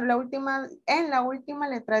 en la última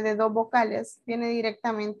letra de 2 vocales viene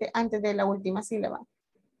directamente antes de la última sílaba.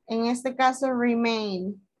 En este caso,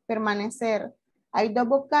 remain, permanecer. Hay 2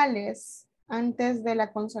 vocales antes de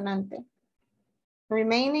la consonante.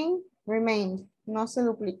 Remaining, remained, no se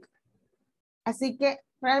duplica. Así que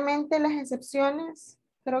realmente las excepciones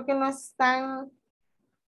creo que no es tan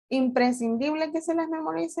imprescindible que se las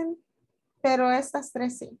memoricen, pero estas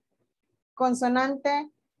 3 sí.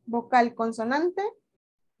 Consonante, vocal, consonante,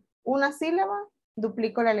 una sílaba,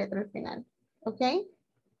 duplico la letra al final. ¿Ok?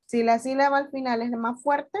 Si la sílaba al final es la más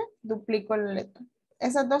fuerte, duplico la letra.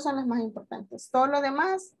 Esas 2 son las más importantes. Todo lo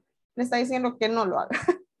demás le está diciendo que no lo haga.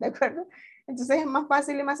 ¿De acuerdo? Entonces es más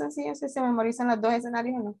fácil y más sencillo si se memorizan los 2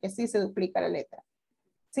 escenarios en los que sí se duplica la letra.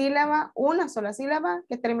 Sílaba, una sola sílaba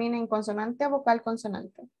que termine en consonante, vocal,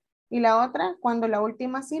 consonante. Y la otra, cuando la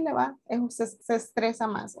última sílaba se estresa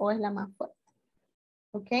más o es la más fuerte.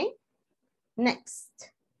 ¿Ok? Next.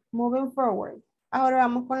 Moving forward. Ahora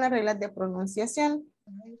vamos con las reglas de pronunciación.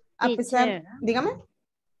 A pesar, dígame.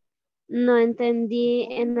 No entendí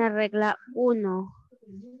en la regla 1.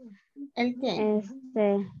 ¿El qué?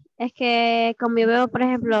 Es que como yo veo, por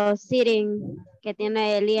ejemplo, sitting, que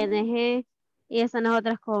tiene el ing, y esas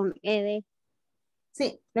otras con ed.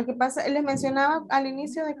 Sí, lo que pasa, les mencionaba al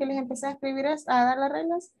inicio de que les empecé a escribir, a dar las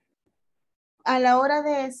reglas. A la hora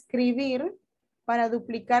de escribir, para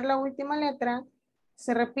duplicar la última letra,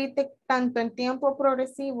 se repite tanto en tiempo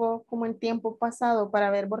progresivo como en tiempo pasado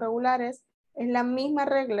para verbos regulares. Es la misma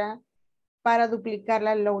regla para duplicar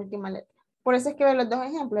la última letra. Por eso es que veo los 2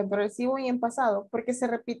 ejemplos, en progresivo y en pasado, porque se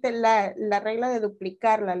repite la regla de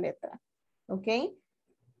duplicar la letra. ¿Ok?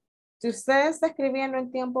 Si usted está escribiendo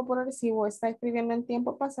en tiempo progresivo, está escribiendo en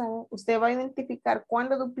tiempo pasado, usted va a identificar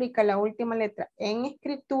cuando duplica la última letra en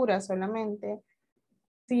escritura solamente,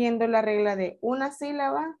 siguiendo la regla de una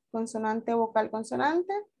sílaba, consonante, vocal,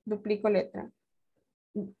 consonante, duplico letra.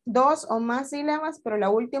 2 o más sílabas, pero la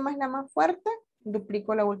última es la más fuerte,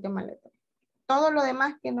 duplico la última letra. Todo lo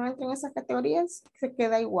demás que no entre en esas categorías se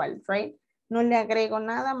queda igual, right? No le agrego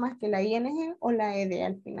nada más que la ing o la ed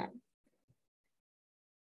al final.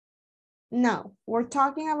 Now, we're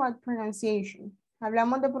talking about pronunciation.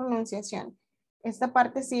 Hablamos de pronunciación. Esta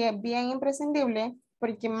parte sí es bien imprescindible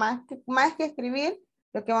porque más que escribir,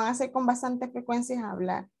 lo que van a hacer con bastante frecuencia es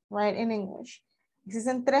hablar, right, in English.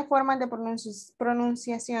 Existen 3 formas de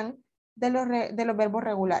pronunciación de los verbos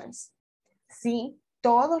regulares. Sí,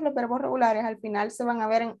 todos los verbos regulares al final se van a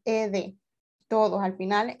ver en ed. Todos al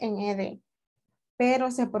final en ed. Pero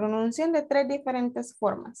se pronuncian de 3 diferentes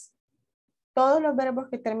formas. Todos los verbos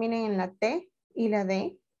que terminen en la T y la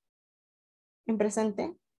D en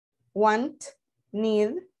presente, want,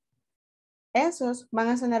 need, esos van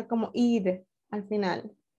a sonar como id al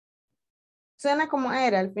final. Suena como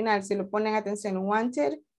era al final, si lo ponen atención,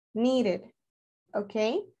 wanted, needed,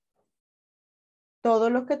 ¿ok?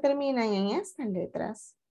 Todos los que terminan en estas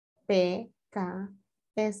letras, P, K,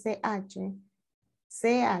 S, H,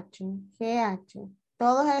 C, H, G, H,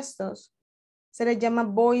 todos estos se les llama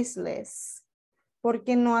voiceless,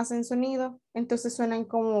 porque no hacen sonido, entonces suenan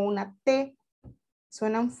como una T,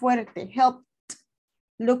 suenan fuerte, helped,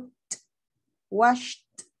 looked, washed,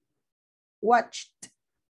 watched,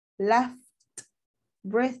 laughed,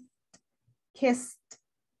 breathed, kissed,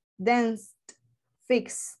 danced,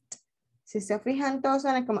 fixed. Si se fijan, todos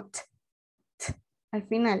suenan como t, t, al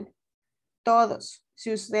final. Todos.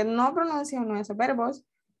 Si usted no pronuncia uno de esos verbos,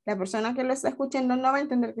 la persona que lo está escuchando no va a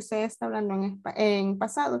entender que usted está hablando en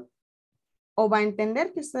pasado. O va a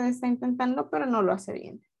entender que usted está intentando, pero no lo hace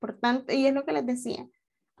bien. Por tanto, y es lo que les decía.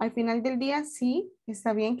 Al final del día, sí,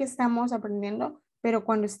 está bien que estamos aprendiendo, pero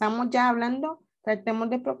cuando estamos ya hablando, tratemos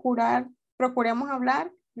de procuremos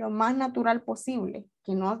hablar lo más natural posible.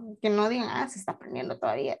 Que no digan, ah, se está aprendiendo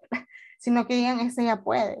todavía, sino que digan, ese ya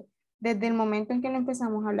puede. Desde el momento en que lo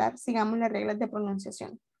empezamos a hablar, sigamos las reglas de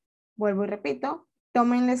pronunciación. Vuelvo y repito,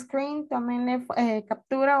 tómenle screen, tómenle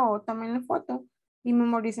captura o tómenle foto y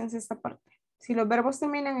memorícense esta parte. Si los verbos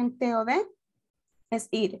terminan en T o D, es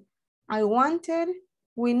ir. I wanted,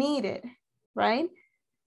 we needed, right?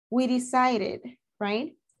 We decided,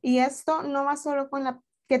 right? Y esto no va solo con la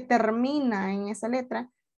que termina en esa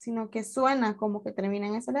letra, sino que suena como que termina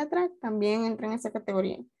en esa letra, también entra en esa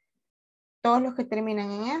categoría. Todos los que terminan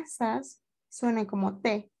en esas suenan como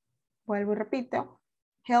T. Vuelvo y repito.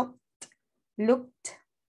 Helped, looked,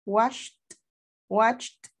 washed,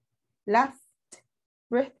 watched, laughed,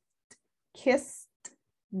 breathed, kissed,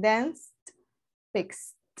 danced,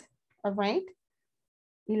 fixed. All right?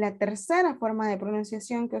 Y la tercera forma de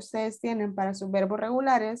pronunciación que ustedes tienen para sus verbos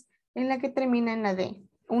regulares es la que termina en la D.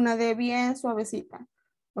 Una D bien suavecita.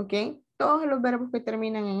 ¿Ok? Todos los verbos que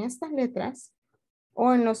terminan en estas letras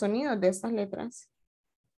o en los sonidos de estas letras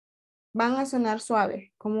van a sonar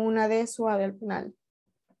suave, como una D suave al final.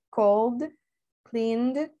 Cold,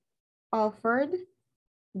 cleaned, offered,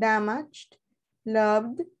 damaged,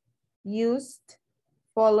 loved, used,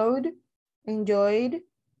 followed, enjoyed,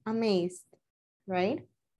 amazed, right?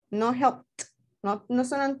 No helped, no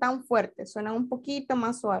suenan tan fuertes, suenan un poquito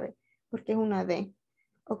más suave porque es una D,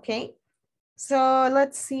 ¿ok? So,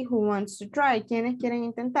 let's see who wants to try. ¿Quiénes quieren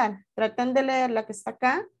intentar? Traten de leer la que está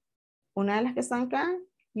acá, una de las que están acá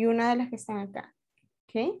y una de las que están acá,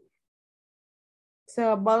 ¿ok?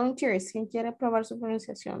 So, volunteers, ¿quién quiere probar su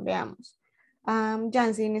pronunciación? Veamos.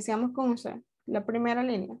 Jancy, iniciamos con usted, la primera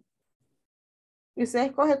línea. Y usted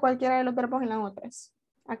escoge cualquiera de los verbos en las otras.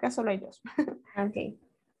 Acá solo hay dos. Okay.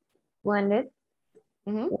 Wanted,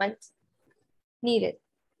 want, needed.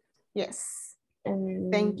 Yes.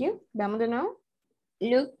 Thank you. Veamos de nuevo.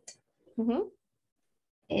 Looked,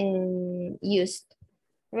 and used.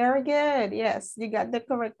 Very good. Yes, you got the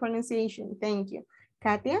correct pronunciation. Thank you.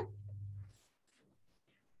 Katia?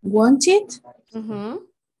 Wanted,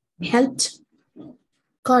 helped,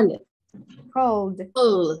 called. Cold.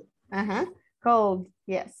 Cold. Cold.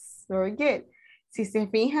 Yes. Very good. Si se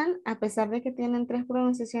fijan, a pesar de que tienen tres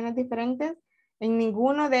pronunciaciones diferentes, en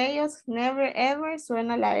ninguno de ellos, never ever,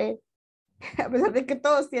 suena la E. A pesar de que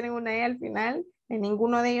todos tienen una E al final, en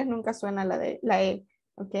ninguno de ellos nunca suena la E.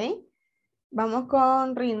 ¿Ok? Vamos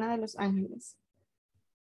con Rina de Los Ángeles.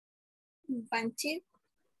 Wanted,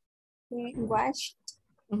 washed,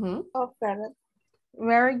 offered.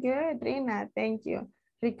 Very good, Rina. Thank you.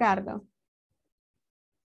 Ricardo.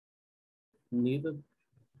 Needed.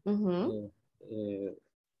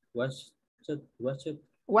 Watched.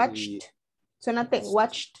 Watched. Suena T.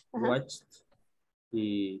 Watched. Watched.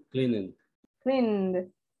 Y cleaned.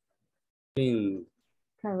 Cleaned. Cleaned.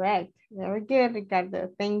 Correct. Very good, Ricardo.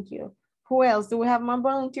 Thank you. Who else? Do we have more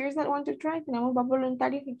volunteers that want to try? ¿Tenemos más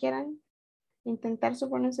voluntarios que quieran intentar su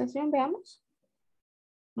pronunciación? Veamos.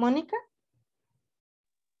 Mónica.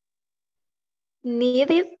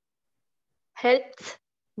 Needed, helped,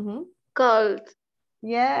 called.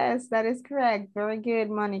 Yes, that is correct. Very good,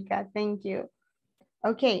 Monica. Thank you.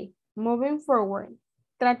 Okay, moving forward.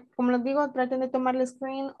 Como les digo, traten de tomarle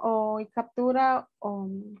screen o captura o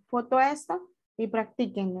foto a esto y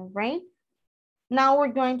practíquenlo, right? Now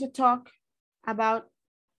we're going to talk about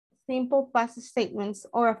simple past statements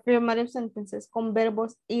or affirmative sentences con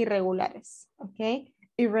verbos irregulares, okay?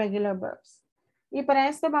 Irregular verbs. Y para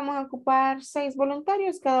esto vamos a ocupar 6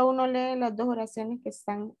 voluntarios. Cada uno lee las 2 oraciones que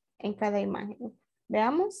están en cada imagen.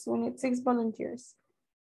 Veamos, we need 6 volunteers.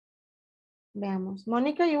 Veamos.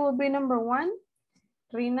 Mónica, you will be number 1.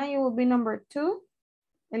 Rina, you will be number 2.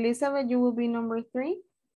 Elizabeth, you will be number 3.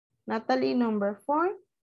 Natalie, number 4.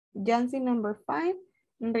 Jancy, number 5.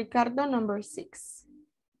 And Ricardo, number 6.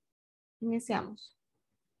 Iniciamos.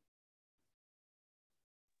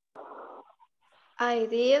 I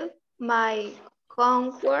did my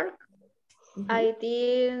homework. I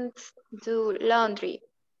didn't do laundry.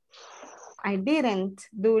 I didn't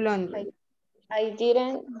do laundry. I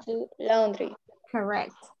didn't do laundry.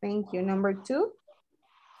 Correct. Thank you. Number 2.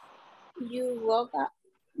 You woke up.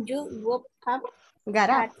 You woke up. Got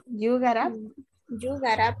up. You got up. You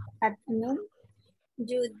got up at noon.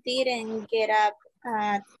 You didn't get up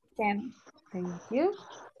at 10. Thank you.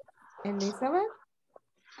 Elizabeth.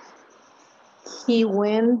 He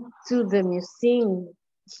went to the museum.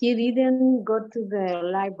 He didn't go to the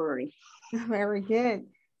library. Very good.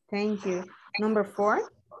 Thank you. Number 4.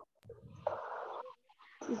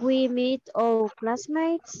 We meet our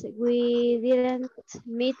classmates. We didn't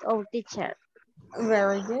meet our teacher.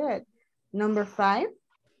 Very good. Number 5.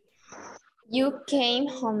 You came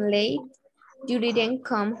home late. You didn't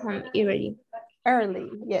come home early. Early,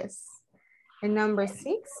 yes. And number 6.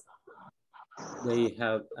 They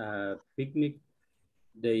have a picnic.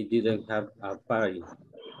 They didn't have a party.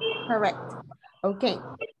 Correct. Ok.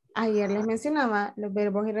 Ayer les mencionaba, los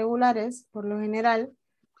verbos irregulares, por lo general,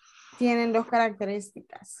 tienen 2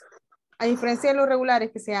 características. A diferencia de los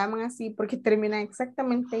regulares que se llaman así porque terminan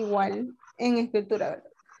exactamente igual en escritura,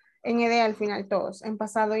 ¿verdad? En ed al final todos, en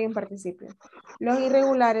pasado y en participio. Los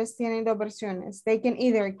irregulares tienen 2 versiones. They can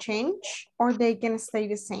either change or they can stay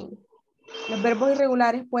the same. Los verbos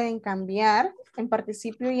irregulares pueden cambiar en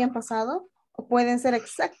participio y en pasado o pueden ser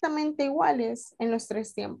exactamente iguales en los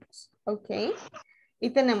 3 tiempos. Ok.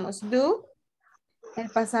 Y tenemos do. El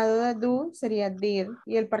pasado de do sería did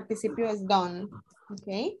y el participio es done.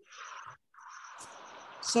 Ok.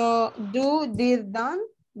 So, do, did, done,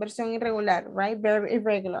 versión irregular, right? Verb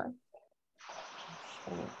irregular.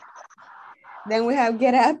 Then we have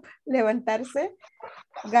get up, levantarse.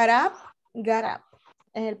 Got up, got up.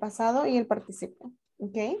 Es el pasado y el participio.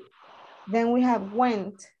 Ok. Then we have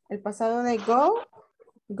went. El pasado de go,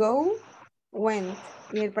 go, went.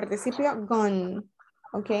 Y el participio gone.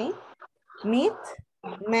 Ok. Meet,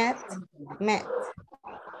 met, met.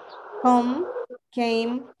 Come,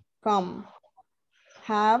 came, come.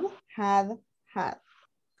 Have, had, had.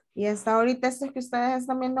 Y hasta ahorita estos que ustedes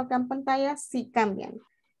están viendo acá en pantalla sí cambian.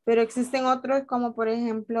 Pero existen otros como por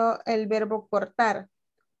ejemplo el verbo cortar.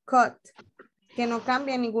 Cut. Que no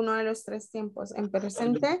cambia en ninguno de los 3 tiempos. En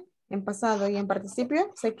presente, en pasado y en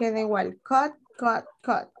participio se queda igual. Cut, cut,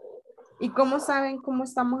 cut. ¿Y cómo saben cómo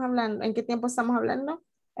estamos hablando? ¿En qué tiempo estamos hablando?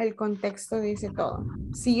 El contexto dice todo.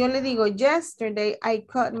 Si yo le digo yesterday I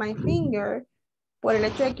cut my finger, por el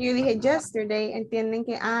hecho de que yo dije yesterday, entienden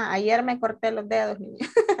que, ayer me corté los dedos, niña.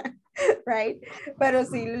 Right? Pero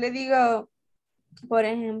si le digo, por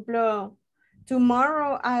ejemplo,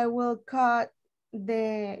 tomorrow I will cut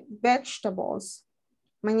the vegetables.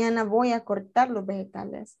 Mañana voy a cortar los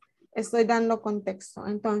vegetales. Estoy dando contexto.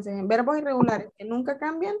 Entonces, en verbos irregulares que nunca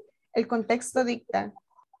cambian, el contexto dicta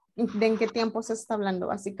de en qué tiempo se está hablando,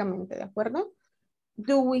 básicamente, ¿de acuerdo?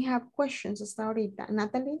 Do we have questions hasta ahorita?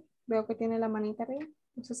 Natalie, veo que tiene la manita arriba.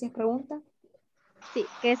 No sé si es pregunta. Sí,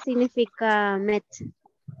 ¿qué significa met?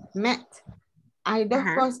 Met. Hay 2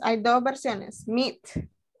 cosas, hay 2 versiones. Meet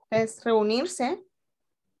es reunirse.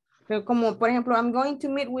 Pero como, por ejemplo, I'm going to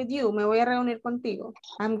meet with you. Me voy a reunir contigo.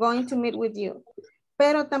 I'm going to meet with you.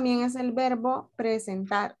 Pero también es el verbo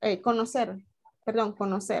presentar, conocer. Perdón,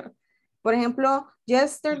 conocer. Por ejemplo,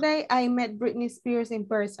 yesterday I met Britney Spears in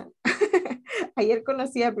person. Ayer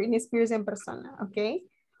conocí a Britney Spears en persona, ¿ok?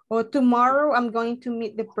 O tomorrow I'm going to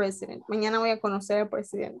meet the president. Mañana voy a conocer al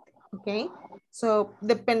presidente, ¿ok? So,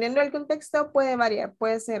 dependiendo del contexto puede variar.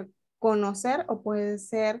 Puede ser conocer o puede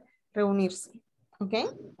ser reunirse, ¿ok?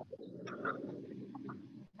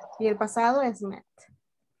 Y el pasado es met,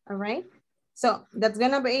 all right? So, that's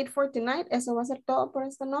gonna be it for tonight. Eso va a ser todo por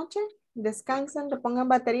esta noche. Descansen, repongan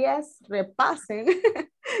baterías, repasen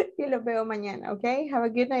y los veo mañana, ¿ok? Have a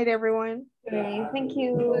good night, everyone. Okay, thank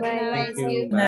you. Bye. Thank you.